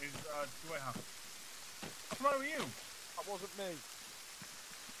to you is, do I have it? What's the matter with you? That wasn't me.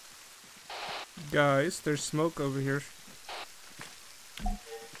 Guys, there's smoke over here. We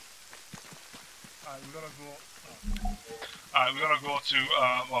gotta go. We gotta go to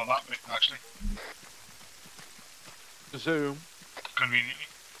well, that bit actually, Zoom. conveniently.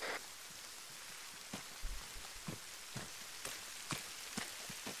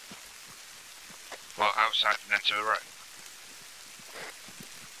 Well, outside and then to the right.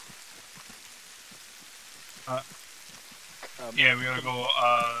 Yeah, we gotta go.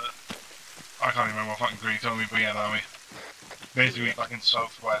 I can't remember what fucking Green told me, but yeah, that way. Basically, like in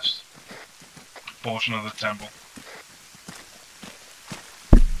southwest portion of the temple.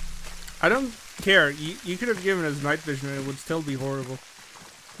 I don't care. You could have given us night vision and it would still be horrible.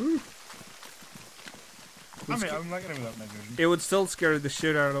 I mean, I'm liking it without night vision. It would still scare the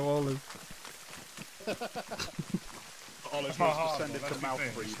shit out of Olive. Olive It's not wants hard, to send though, it that's to the mouth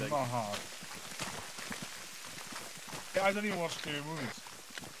thing, breathing. It's not hard. Yeah, I don't even watch scary movies.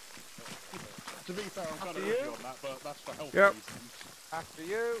 To be fair, I'm kind of After with you? you on that, but that's for health Yep. reasons. After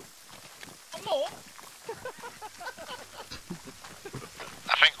you. I'm not.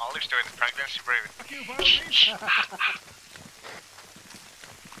 I think Olive's doing the pregnancy breathing. Fuck you, violence.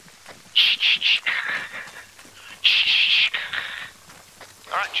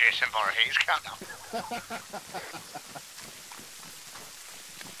 Alright, Jason Voorhees, calm down.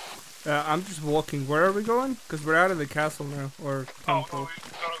 I'm just walking. Where are we going? Because we're out of the castle now. Or Oh, no, temple. we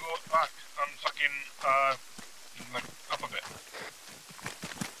gotta go back and fucking, like, up a bit.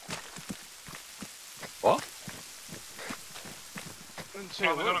 What?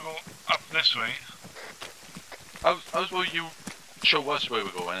 No, we gotta go up this way. How's will you show us where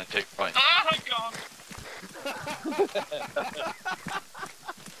we're going and take points? Oh my god!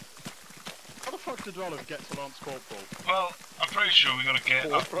 How the fuck did Olive get to Lance Corporal? Well, I'm pretty sure we gotta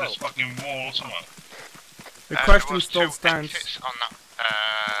get up this fucking wall somewhere. The There question was still two stands. exits on that,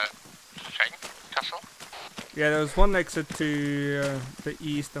 thing, castle. Yeah, there was one exit to the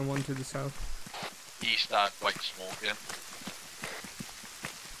east and one to the south. East and white smoke, yeah.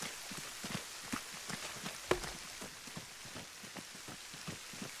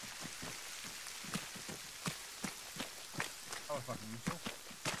 That was fucking useful.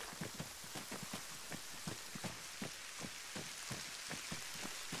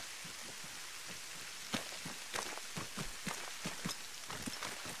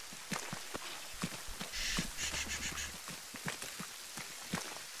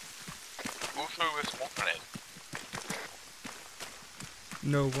 Who threw this smoke grenade?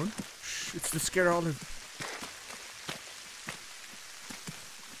 No one. It's the scare Olive.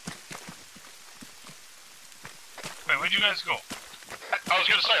 Wait, where'd you guys go? I was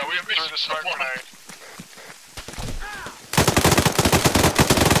gonna say, are we missing Threw the smoke someone? grenade.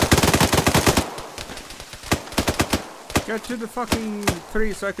 Get to the fucking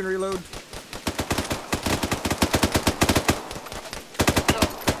 3 so I can reload. Who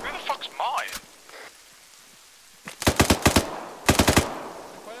the fuck's mine?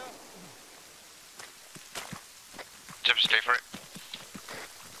 Just stay for it.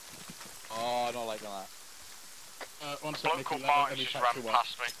 Oh, I don't like that. One second, Bloke called Nicky, let Martin me just catch ran you up.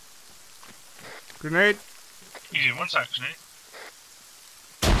 past me. Grenade. Easy, one section, eh?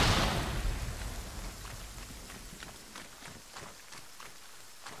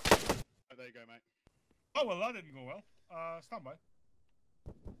 Oh, there you go, mate. Oh, well, that didn't go well. Stand by.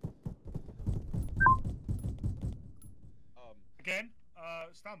 Again,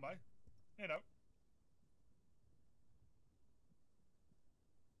 stand by. You know.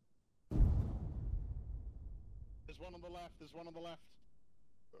 There's one on the left, there's one on the left.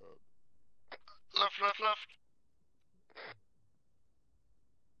 Left, left, left.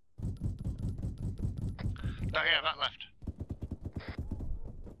 Oh yeah, that left.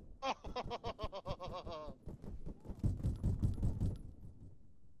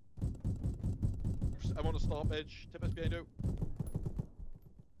 I'm on a stoppage. Tip us behind you.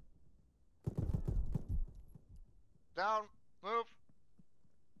 Down. Move.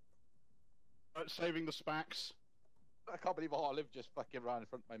 Right, saving the SPACs. I can't believe Olive just fucking ran in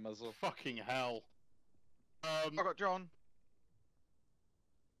front of my muzzle. Fucking hell. I got John.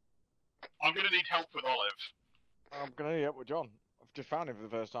 I'm gonna need help with Olive. I'm gonna need help with John. I've just found him for the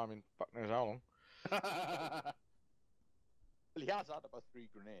first time in fuck knows how long. Well, he has had about 3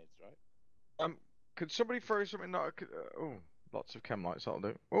 grenades, right? Could somebody throw something that I could... oh, lots of chem lights, that'll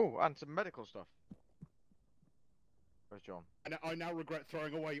do. Oh, and some medical stuff. Where's John? And I now regret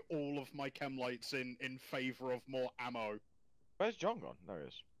throwing away all of my chem lights in favour of more ammo. Where's John gone? There he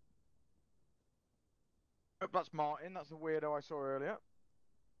is. Oh, that's Martin. That's the weirdo I saw earlier.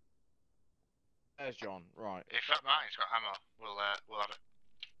 There's John. Right. If that Martin's got ammo, we'll have it.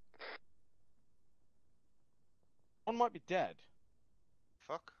 One might be dead.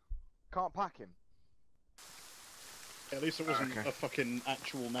 Fuck. Can't pack him. At least it wasn't Okay. a fucking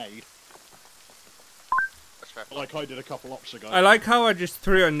actual nade. That's fair. Like I did a couple ops ago. I like how I just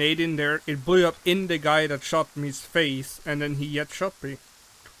threw a nade in there. It blew up in the guy that shot me's face, and then he yet shot me.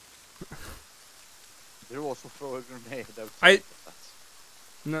 You also throw a grenade out.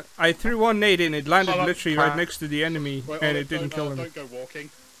 No, I threw one nade in. It landed Oh, literally right next to the enemy, Wait, and oh, it didn't kill him. Don't go walking.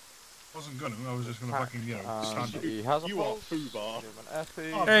 Wasn't gonna. I was just gonna fucking stand up. He has a You are pulse. foobar. Give him an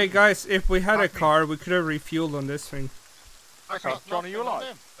Effie. Oh, Hey guys, if we had a car, we could have refueled on this thing. Okay, John, are you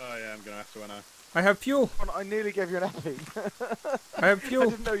alive? Oh yeah, I'm gonna have to, I know. I have fuel. John, I nearly gave you an Effie. I have I fuel.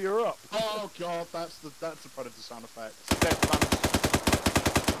 didn't know you were up. Oh god, that's the predator sound effect.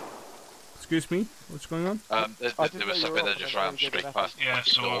 Excuse me, what's going on? There I didn't was know you were something up, that and just I ran nearly gave straight you an past Yeah, the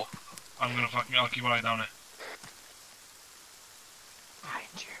so door. I'm gonna fucking. I'll keep an eye down it. Behind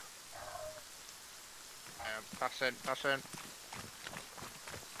you. Pass in.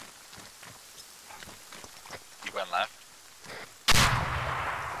 You went left.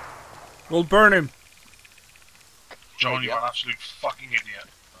 We'll burn him. John, you're yeah. an absolute fucking idiot.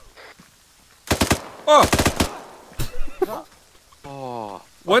 Oh, Oh.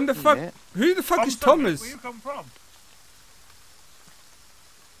 when the fuck? it. Who the fuck is Tom, Thomas? Where you come from?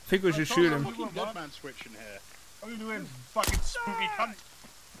 Think we should shoot him. Fucking dead man switch in here. What are you doing, fucking spooky cunt?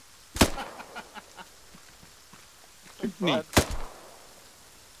 Me.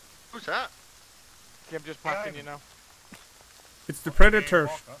 Who's that? I'm just packing you now. It's the Predator.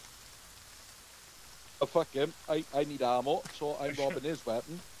 Walker. Oh, fuck him. I need ammo, so I'm robbing his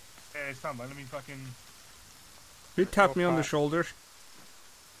weapon. Hey, stand by. Let me fucking. Who tapped me on the shoulder?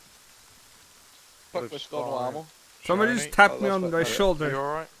 Fuck this, got no ammo. Somebody just tapped me on my You shoulder.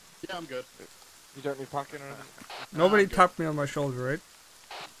 alright? Yeah, I'm good. You don't need packing or anything? Nobody I'm good. tapped me on my shoulder, right?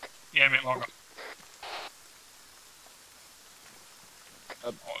 Yeah, mate, Walker.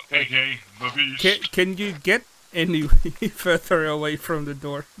 AKA the beast. Can you get any further away from the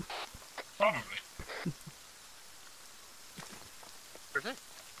door? Probably. Where's it?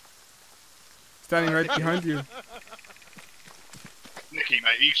 Standing right behind you. Nicky,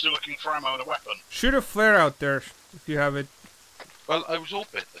 mate, are you still looking for ammo and a weapon? Shoot a flare out there if you have it. Well, I was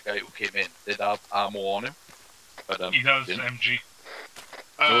hoping the guy who came in did have ammo on him, but He does, didn't. MG.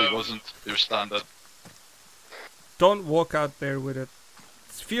 No, he wasn't. It was standard. Don't walk out there with it.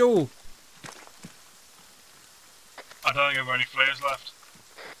 It's fuel. I don't think I've got any flares left.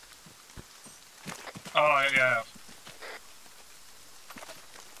 Oh, yeah, I have.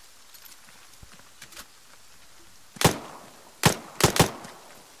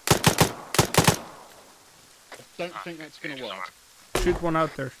 I don't think that's gonna work. Shoot one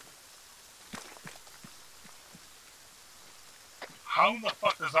out there. How the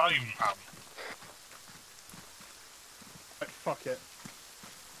fuck does that even happen? Right, fuck it.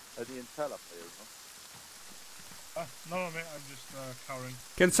 Are the intel up there, no? No, mate, I'm just cowering.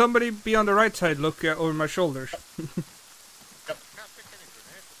 Can somebody be on the right side? Look over my shoulders.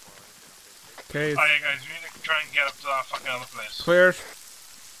 Okay, Oh, yeah, guys, we need to try and get up to that fucking other place. clear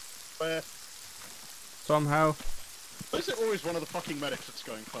Where? somehow. Why is it always one of the fucking medics that's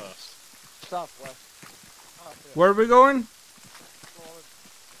going first? Southwest. Where are we going?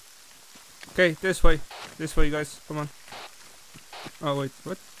 Okay, this way. This way, guys. Come on. Oh, wait,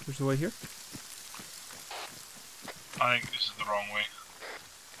 what? There's a way here? I think this is the wrong way.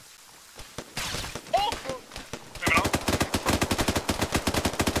 Maybe not.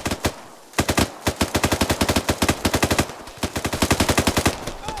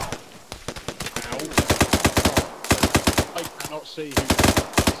 I cannot see who.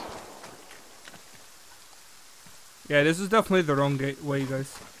 Yeah, this is definitely the wrong way,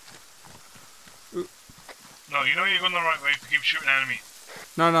 guys. No, you know you're going the right way to keep shooting enemy.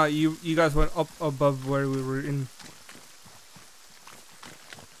 No, you guys went up above where we were in.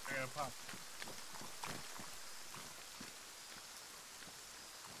 Yeah, pop.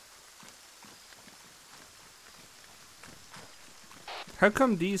 How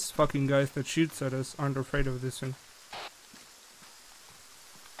come these fucking guys that shoots at us aren't afraid of this thing?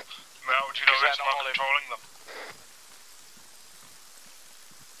 but how would you know it's not controlling them?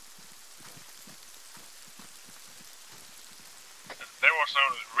 They're what's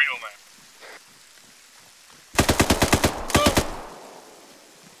known as real men.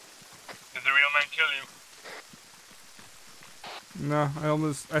 Did the real men kill you?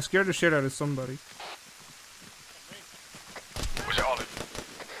 No, I scared the shit out of somebody. Was it Olive?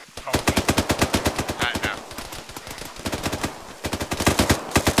 No.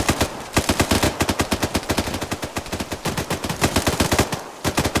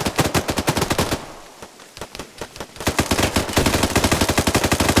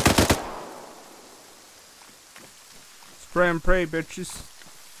 Spray and pray, bitches.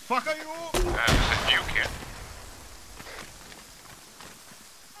 Fuck are you? There's a nuke here.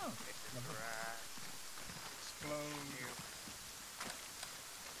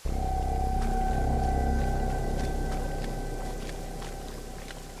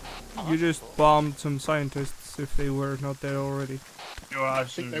 You just bombed some scientists if they were not dead already. You are I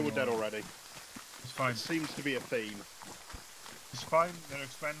think they were dead already. It's fine. It seems to be a theme. It's fine, they're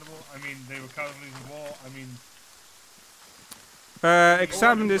expendable. I mean, they were casualties of war. I mean...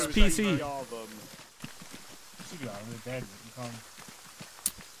 Examine this PC. They're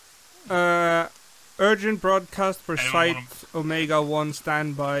dead. Urgent broadcast for Anyone Site Omega 1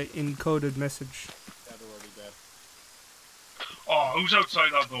 standby encoded message. Dead already dead. Oh, who's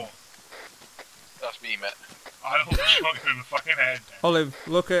outside that door? That's me, mate. I'll shot you in the fucking head then. Olive,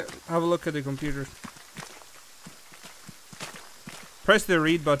 have a look at the computer. Press the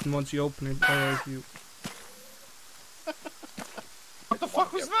read button once you open it, or if you... What the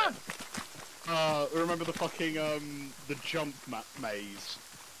fuck was that? Remember the fucking, the jump map maze?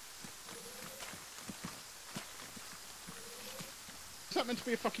 Is that meant to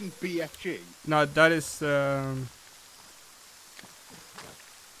be a fucking BFG? No, that is,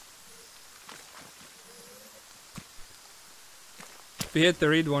 if you hit the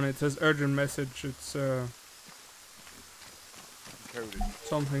read one, it says urgent message, it's, Encoded.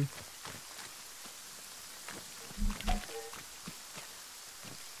 something.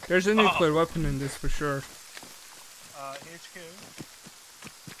 There's a nuclear weapon in this for sure. HQ.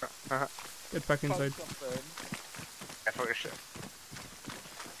 Get back inside. I thought you should.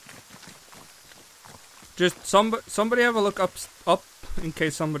 Just somebody have a look up in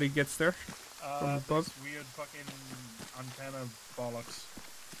case somebody gets there from above. This weird fucking antenna bollocks.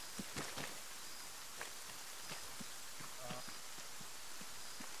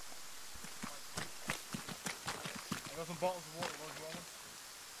 I got some bottles of water. What do you want?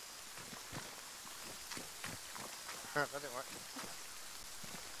 That didn't work.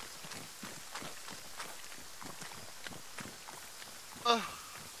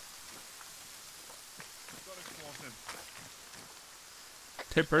 Got explosive.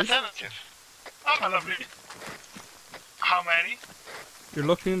 Tippers. Alternative. Oh, lovely. How many? You're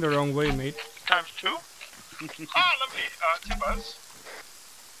looking the wrong way, mate. Times 2. Lovely. Tippers.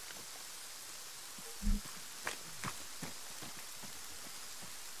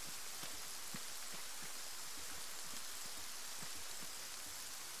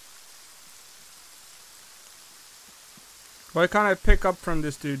 Why can't I pick up from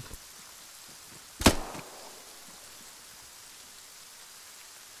this dude?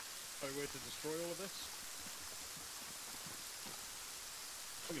 So where to destroy all of this?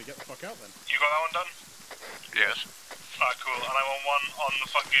 I'm gonna get the fuck out then. You got that one done? Yes. Ah, cool. And I want one on the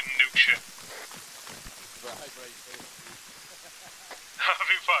fucking nuke ship. Right.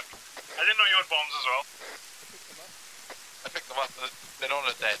 Happy fuck. I didn't know you had bombs as well. I picked them up. They're on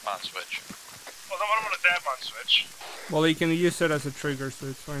a dead man switch. Well, then what about a dead man switch? Well, you can use it as a trigger, so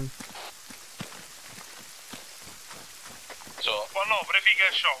it's fine. So, Well, no, but if he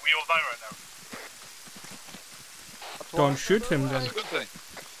gets shot, we all die right now. Don't shoot him then. that's a good thing.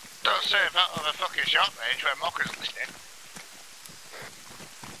 Don't say that on the fucking shot range where Mocker's listening.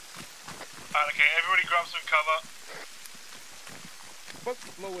 Okay, everybody grab some cover. What's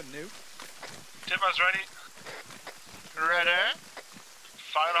blowing new? Tipper's ready. Ready?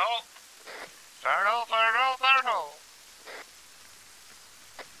 Fire in the hole. Fire in the hole.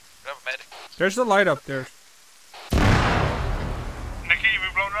 Grab a medic. There's a light up there. Nikki, we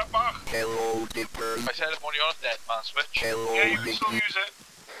blown that back. Hello, Dipper. I said I'm only on a dead man switch. Hello, Yeah, you can still Nicky. use it.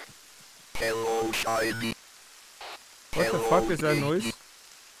 Hello, Shiny. What the fuck is that noise?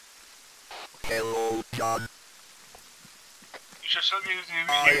 Hello, John. You should still be using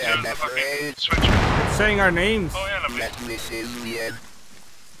I use am the fucking afraid. switch. It's saying our names. Oh yeah, lovely. Let Mrs. Lien.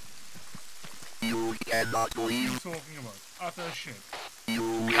 You cannot What are you leave. talking about? After a ship. You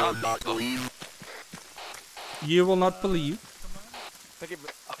will not leave. You will not believe. I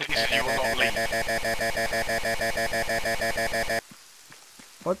think Please, you will not leave.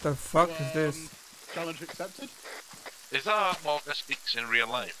 What the fuck is this? Challenge accepted? Is that Morgan Speaks in real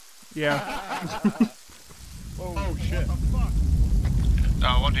life? Yeah. Oh shit.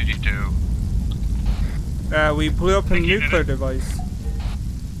 Oh, what did you do? We blew up a nuclear device.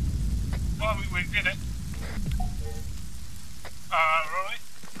 Well, we did it. Rory?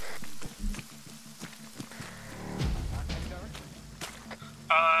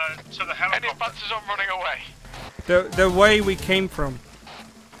 To the helicopter. Any advances on running away? The way we came from.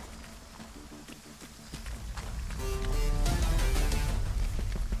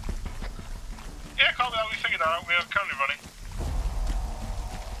 Yeah, call me out, we figured that out. We are currently running.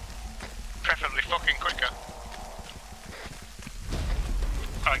 Preferably fucking quicker.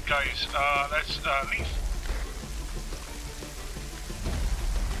 Alright guys, let's leave.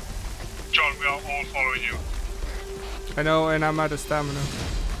 John, we are all following you. I know, and I'm out of stamina.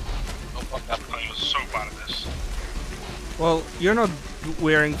 Oh, fuck that. Oh, you're so bad at this. Well, you're not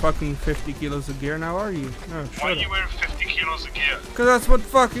wearing fucking 50 kilos of gear now, are you? No, Why are shut you up. wearing 50 kilos of gear? Because that's what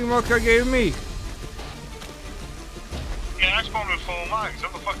fucking Mocha gave me. Yeah, I spawned with 4 mags.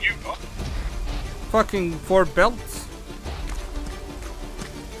 What the fuck you got? Fucking 4 belts.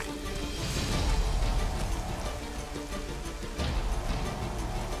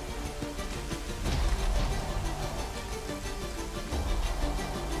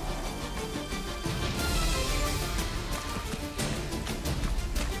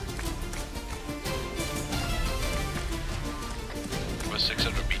 We're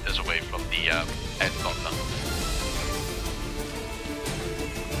 600 meters away from the headquarters.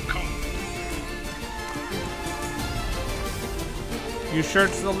 You sure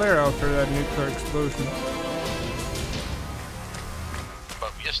it's still there after that nuclear explosion?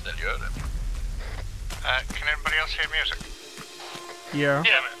 But we are still hearing it. Can anybody else hear music? Yeah.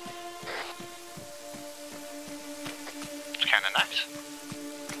 Yeah, man. It's kinda nice.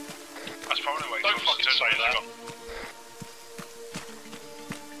 That's probably why Don't fucking say that.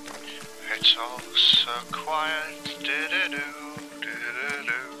 It's all so quiet. Do-do-do,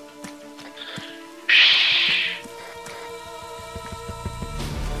 do-do-do.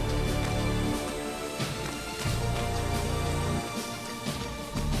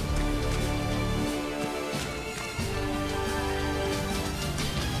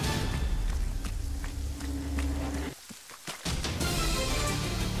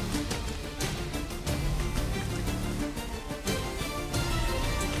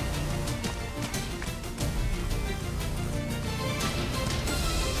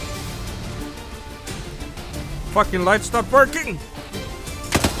 Fucking lights stopped working!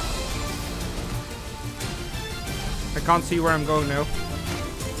 I can't see where I'm going now.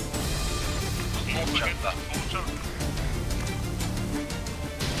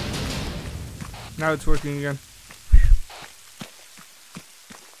 Now it's working again.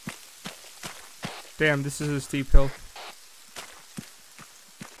 Damn, this is a steep hill.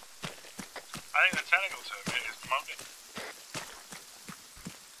 I think the technical term is mountain.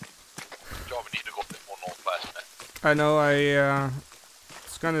 John, we need to go a bit more northwest, man. I know,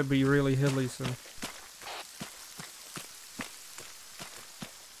 it's gonna be really hilly, so...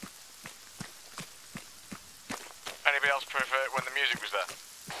 Anybody else prefer it when the music was there?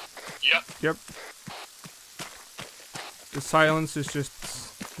 Yep. Yep. The silence is just,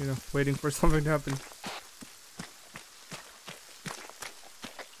 you know, waiting for something to happen.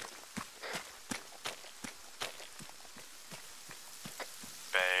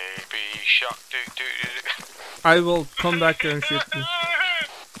 Baby shark, do do do. I will come back there and shoot you.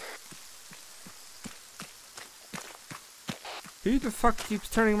 Who the fuck keeps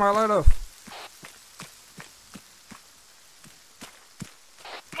turning my light off?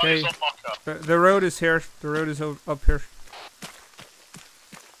 Okay, the road is here. The road is up here.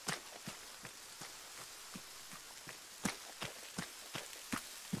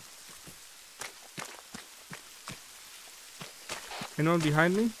 Anyone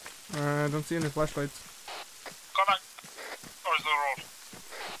behind me? I don't see any flashlights. Come back. Or is the road?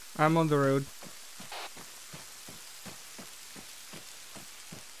 I'm on the road.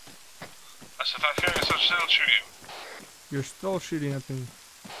 I said I hear yourself still shooting. You're still shooting at me.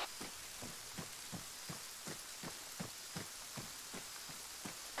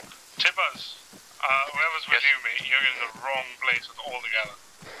 Tippers, whoever's with you, mate, you're in the wrong place altogether.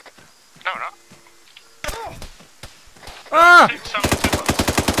 No, no. Ah! Take some tippers.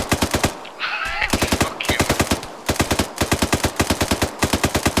 Fuck you.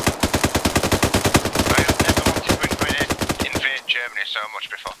 I have never wanted to invade Germany so much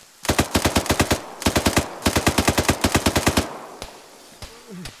before.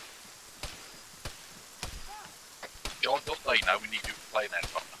 John, don't die now, we need you flying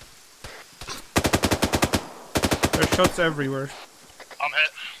helicopter. There's shots everywhere. I'm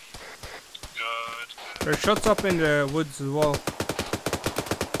hit. There's shots up in the woods as well.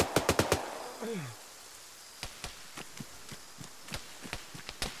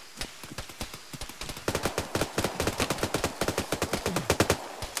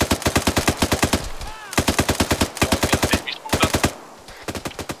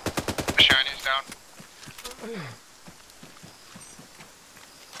 Shiny's down.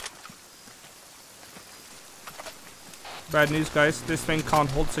 Bad news, guys. This thing can't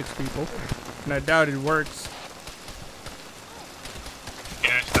hold 6 people. And I doubt it works.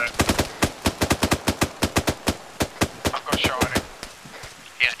 Yeah, it's dead. I've got Shiny.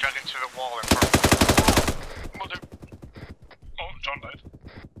 Yeah, drag into the wall in front. Will do. Oh, John died.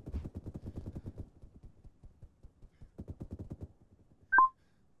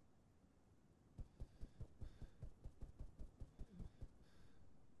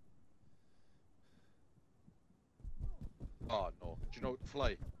 Oh no. Do you know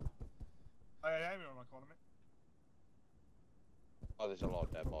fly? I am on my corner, mate. Oh, there's a lot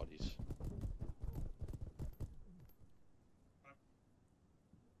of dead bodies.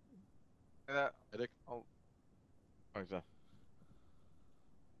 Medic. Oh. Where's that?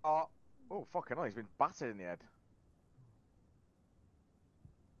 Oh. Oh, fucking hell, he's been battered in the head.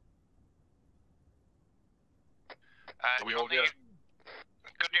 We all get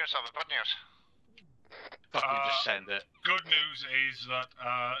Good news or bad news? fucking just send it. Good news is that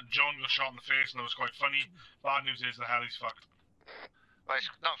John got shot in the face and that was quite funny. Bad news is the heli's fucked. Well, it's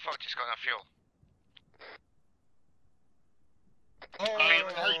not fucked, it's got no fuel. The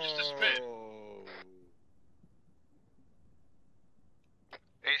heli just disappeared.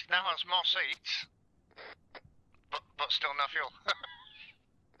 It now has more seats, but still no fuel.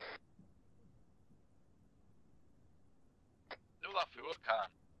 Do that fuel can.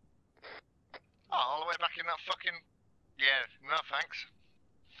 Oh, all the way back in that fucking... Yeah, no thanks.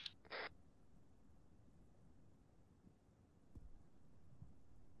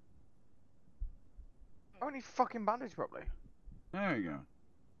 Only fucking bandage properly. There you go.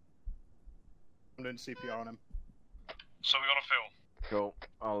 I'm doing CPR on him. So we got a fill. Cool.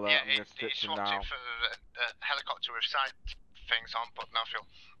 I'll, Yeah, I'm gonna he stitch him swapped now. it for the helicopter with side things on, but no fuel.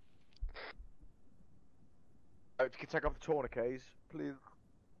 If you could take off the tourniquets, please.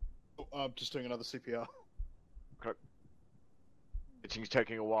 Oh, I'm just doing another CPR. Okay. It's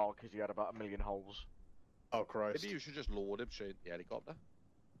taking a while because you had about 1 million holes. Oh Christ. Maybe you should just load him straight in the helicopter.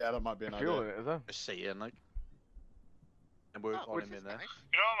 Yeah, that might be an Fuel in idea. it, is there? Just saying, like. And work on him in there.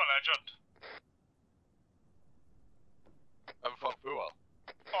 You know I'm a legend. I'm fuck fuel.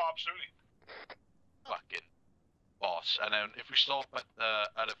 Oh, absolutely. Fucking boss. And then if we stop at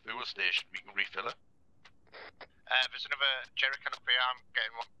a fuel station, we can refill it. There's another jerrycan up here, I'm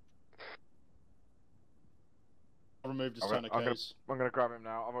getting one. I removed his I'm tourniquets. gonna grab him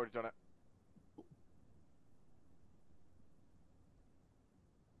now. I've already done it.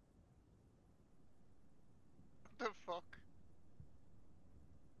 What the fuck?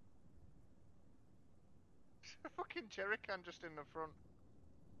 There's a fucking jerrycan just in the front.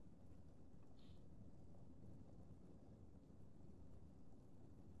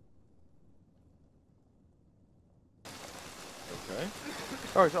 Okay.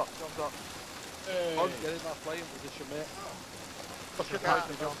 Oh, he's up. John's up. Hey. Oh, get in that flying position, mate. Just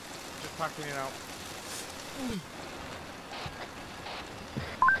packing, John. Just packing it out.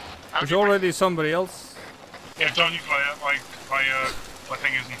 There's already somebody else. Yeah, John, you fly it. My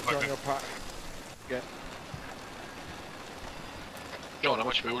thing isn't John, plugged in. your pack. Get. John, how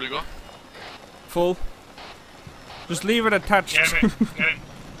much fuel you got? Full. Just leave it attached. Yeah, mate. Get in.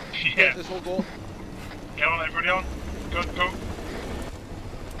 Yeah. This will go. Get on, everybody on. Good, go.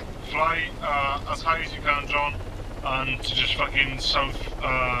 Fly as high as you can, John, and to just fucking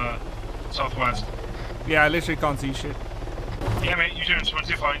southwest. Yeah, I literally can't see shit. Yeah, mate, you're doing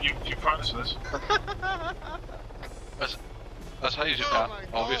something fine. You practice this. As high as you can,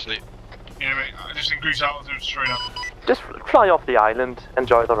 obviously. Yeah, mate, just increase altitude straight up. Just fly off the island,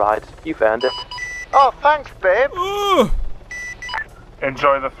 enjoy the ride. You've earned it. Oh, thanks, babe. Ooh!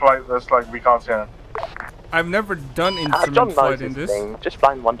 Enjoy the flight that's like we can't see it. I've never done John instrument knows flight in his this. thing. Just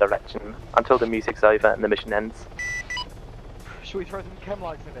fly in one direction until the music's over and the mission ends. Should we throw some chem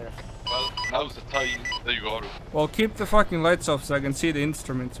lights in here? Well, now's the time that you got to. Well, keep the fucking lights off so I can see the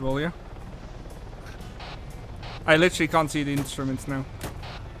instruments, will you? I literally can't see the instruments now.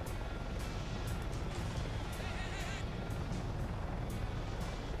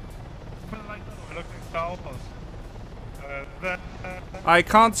 I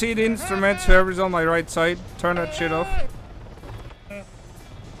can't see the instruments. Whoever's on my right side, turn that shit off.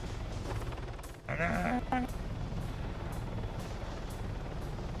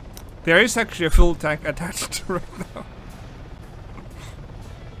 There is actually a full tank attached right now.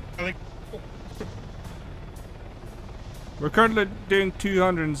 We're currently doing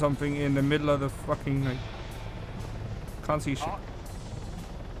 200 and something in the middle of the fucking night. Can't see shit.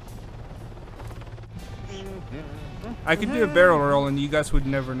 I could do a barrel roll and you guys would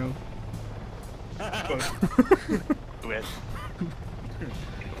never know. Do it.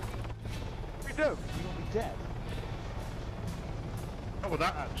 We don't. We will be dead. Oh, with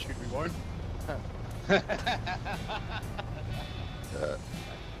that attitude, we won't.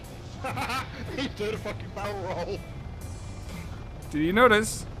 He's doing a fucking barrel roll. Did you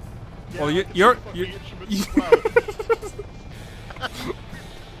notice? Yeah, well, you're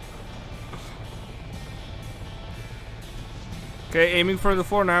okay, aiming for the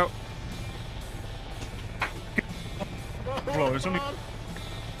 4 now. Bro, it's only...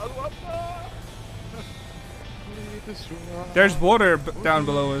 There's water down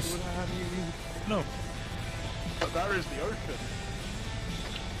below us. No. But there is the ocean.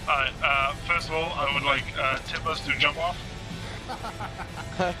 Alright, first of all, I would like tip us to jump off.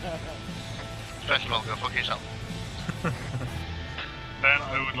 First of all, go fuck yourself. Then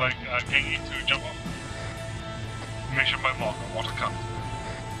I would like Kingy to jump off. Make sure my mom water cup.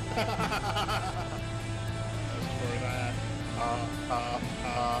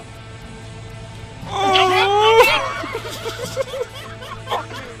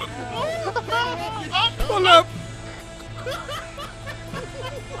 Pull up!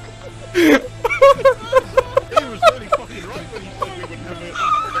 He was really fucking right when he said we wouldn't have it.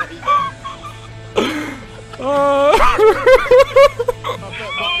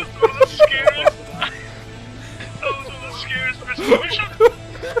 That was the scariest. That was the scariest mission.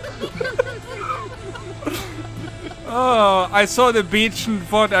 Oh, I saw the beach and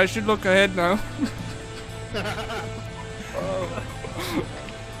thought I should look ahead now.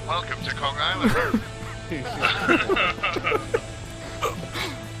 Welcome to Kong Island.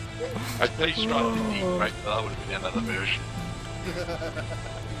 I'd say strategy deep, right? But that would have been another version.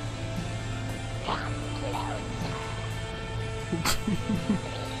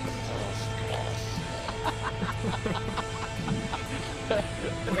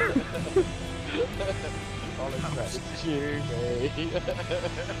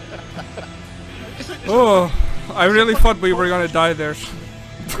 Oh, I really thought we were gonna die there.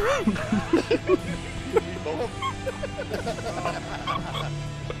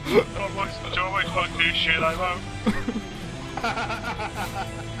 Don't make fuck this shit, I won't.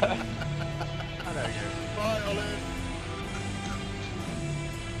 Bye, Olive.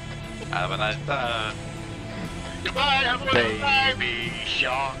 Have a nice time. Goodbye, have a good time. Baby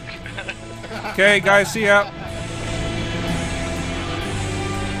shark. Okay, guys, see ya.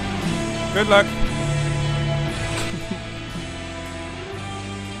 Good luck.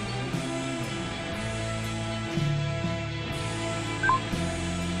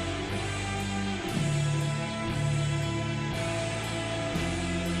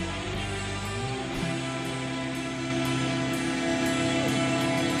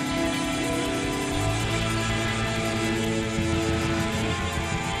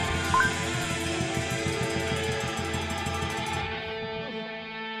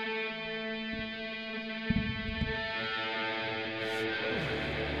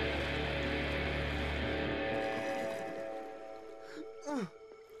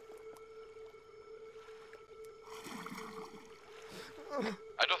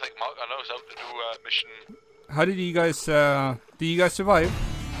 I don't think Mark knows how to do a mission. How did you guys survive?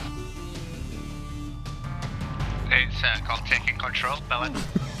 It's called taking control, Bellin.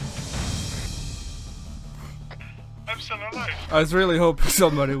 I'm still alive. I was really hoping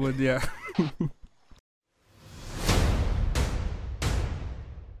somebody would, yeah.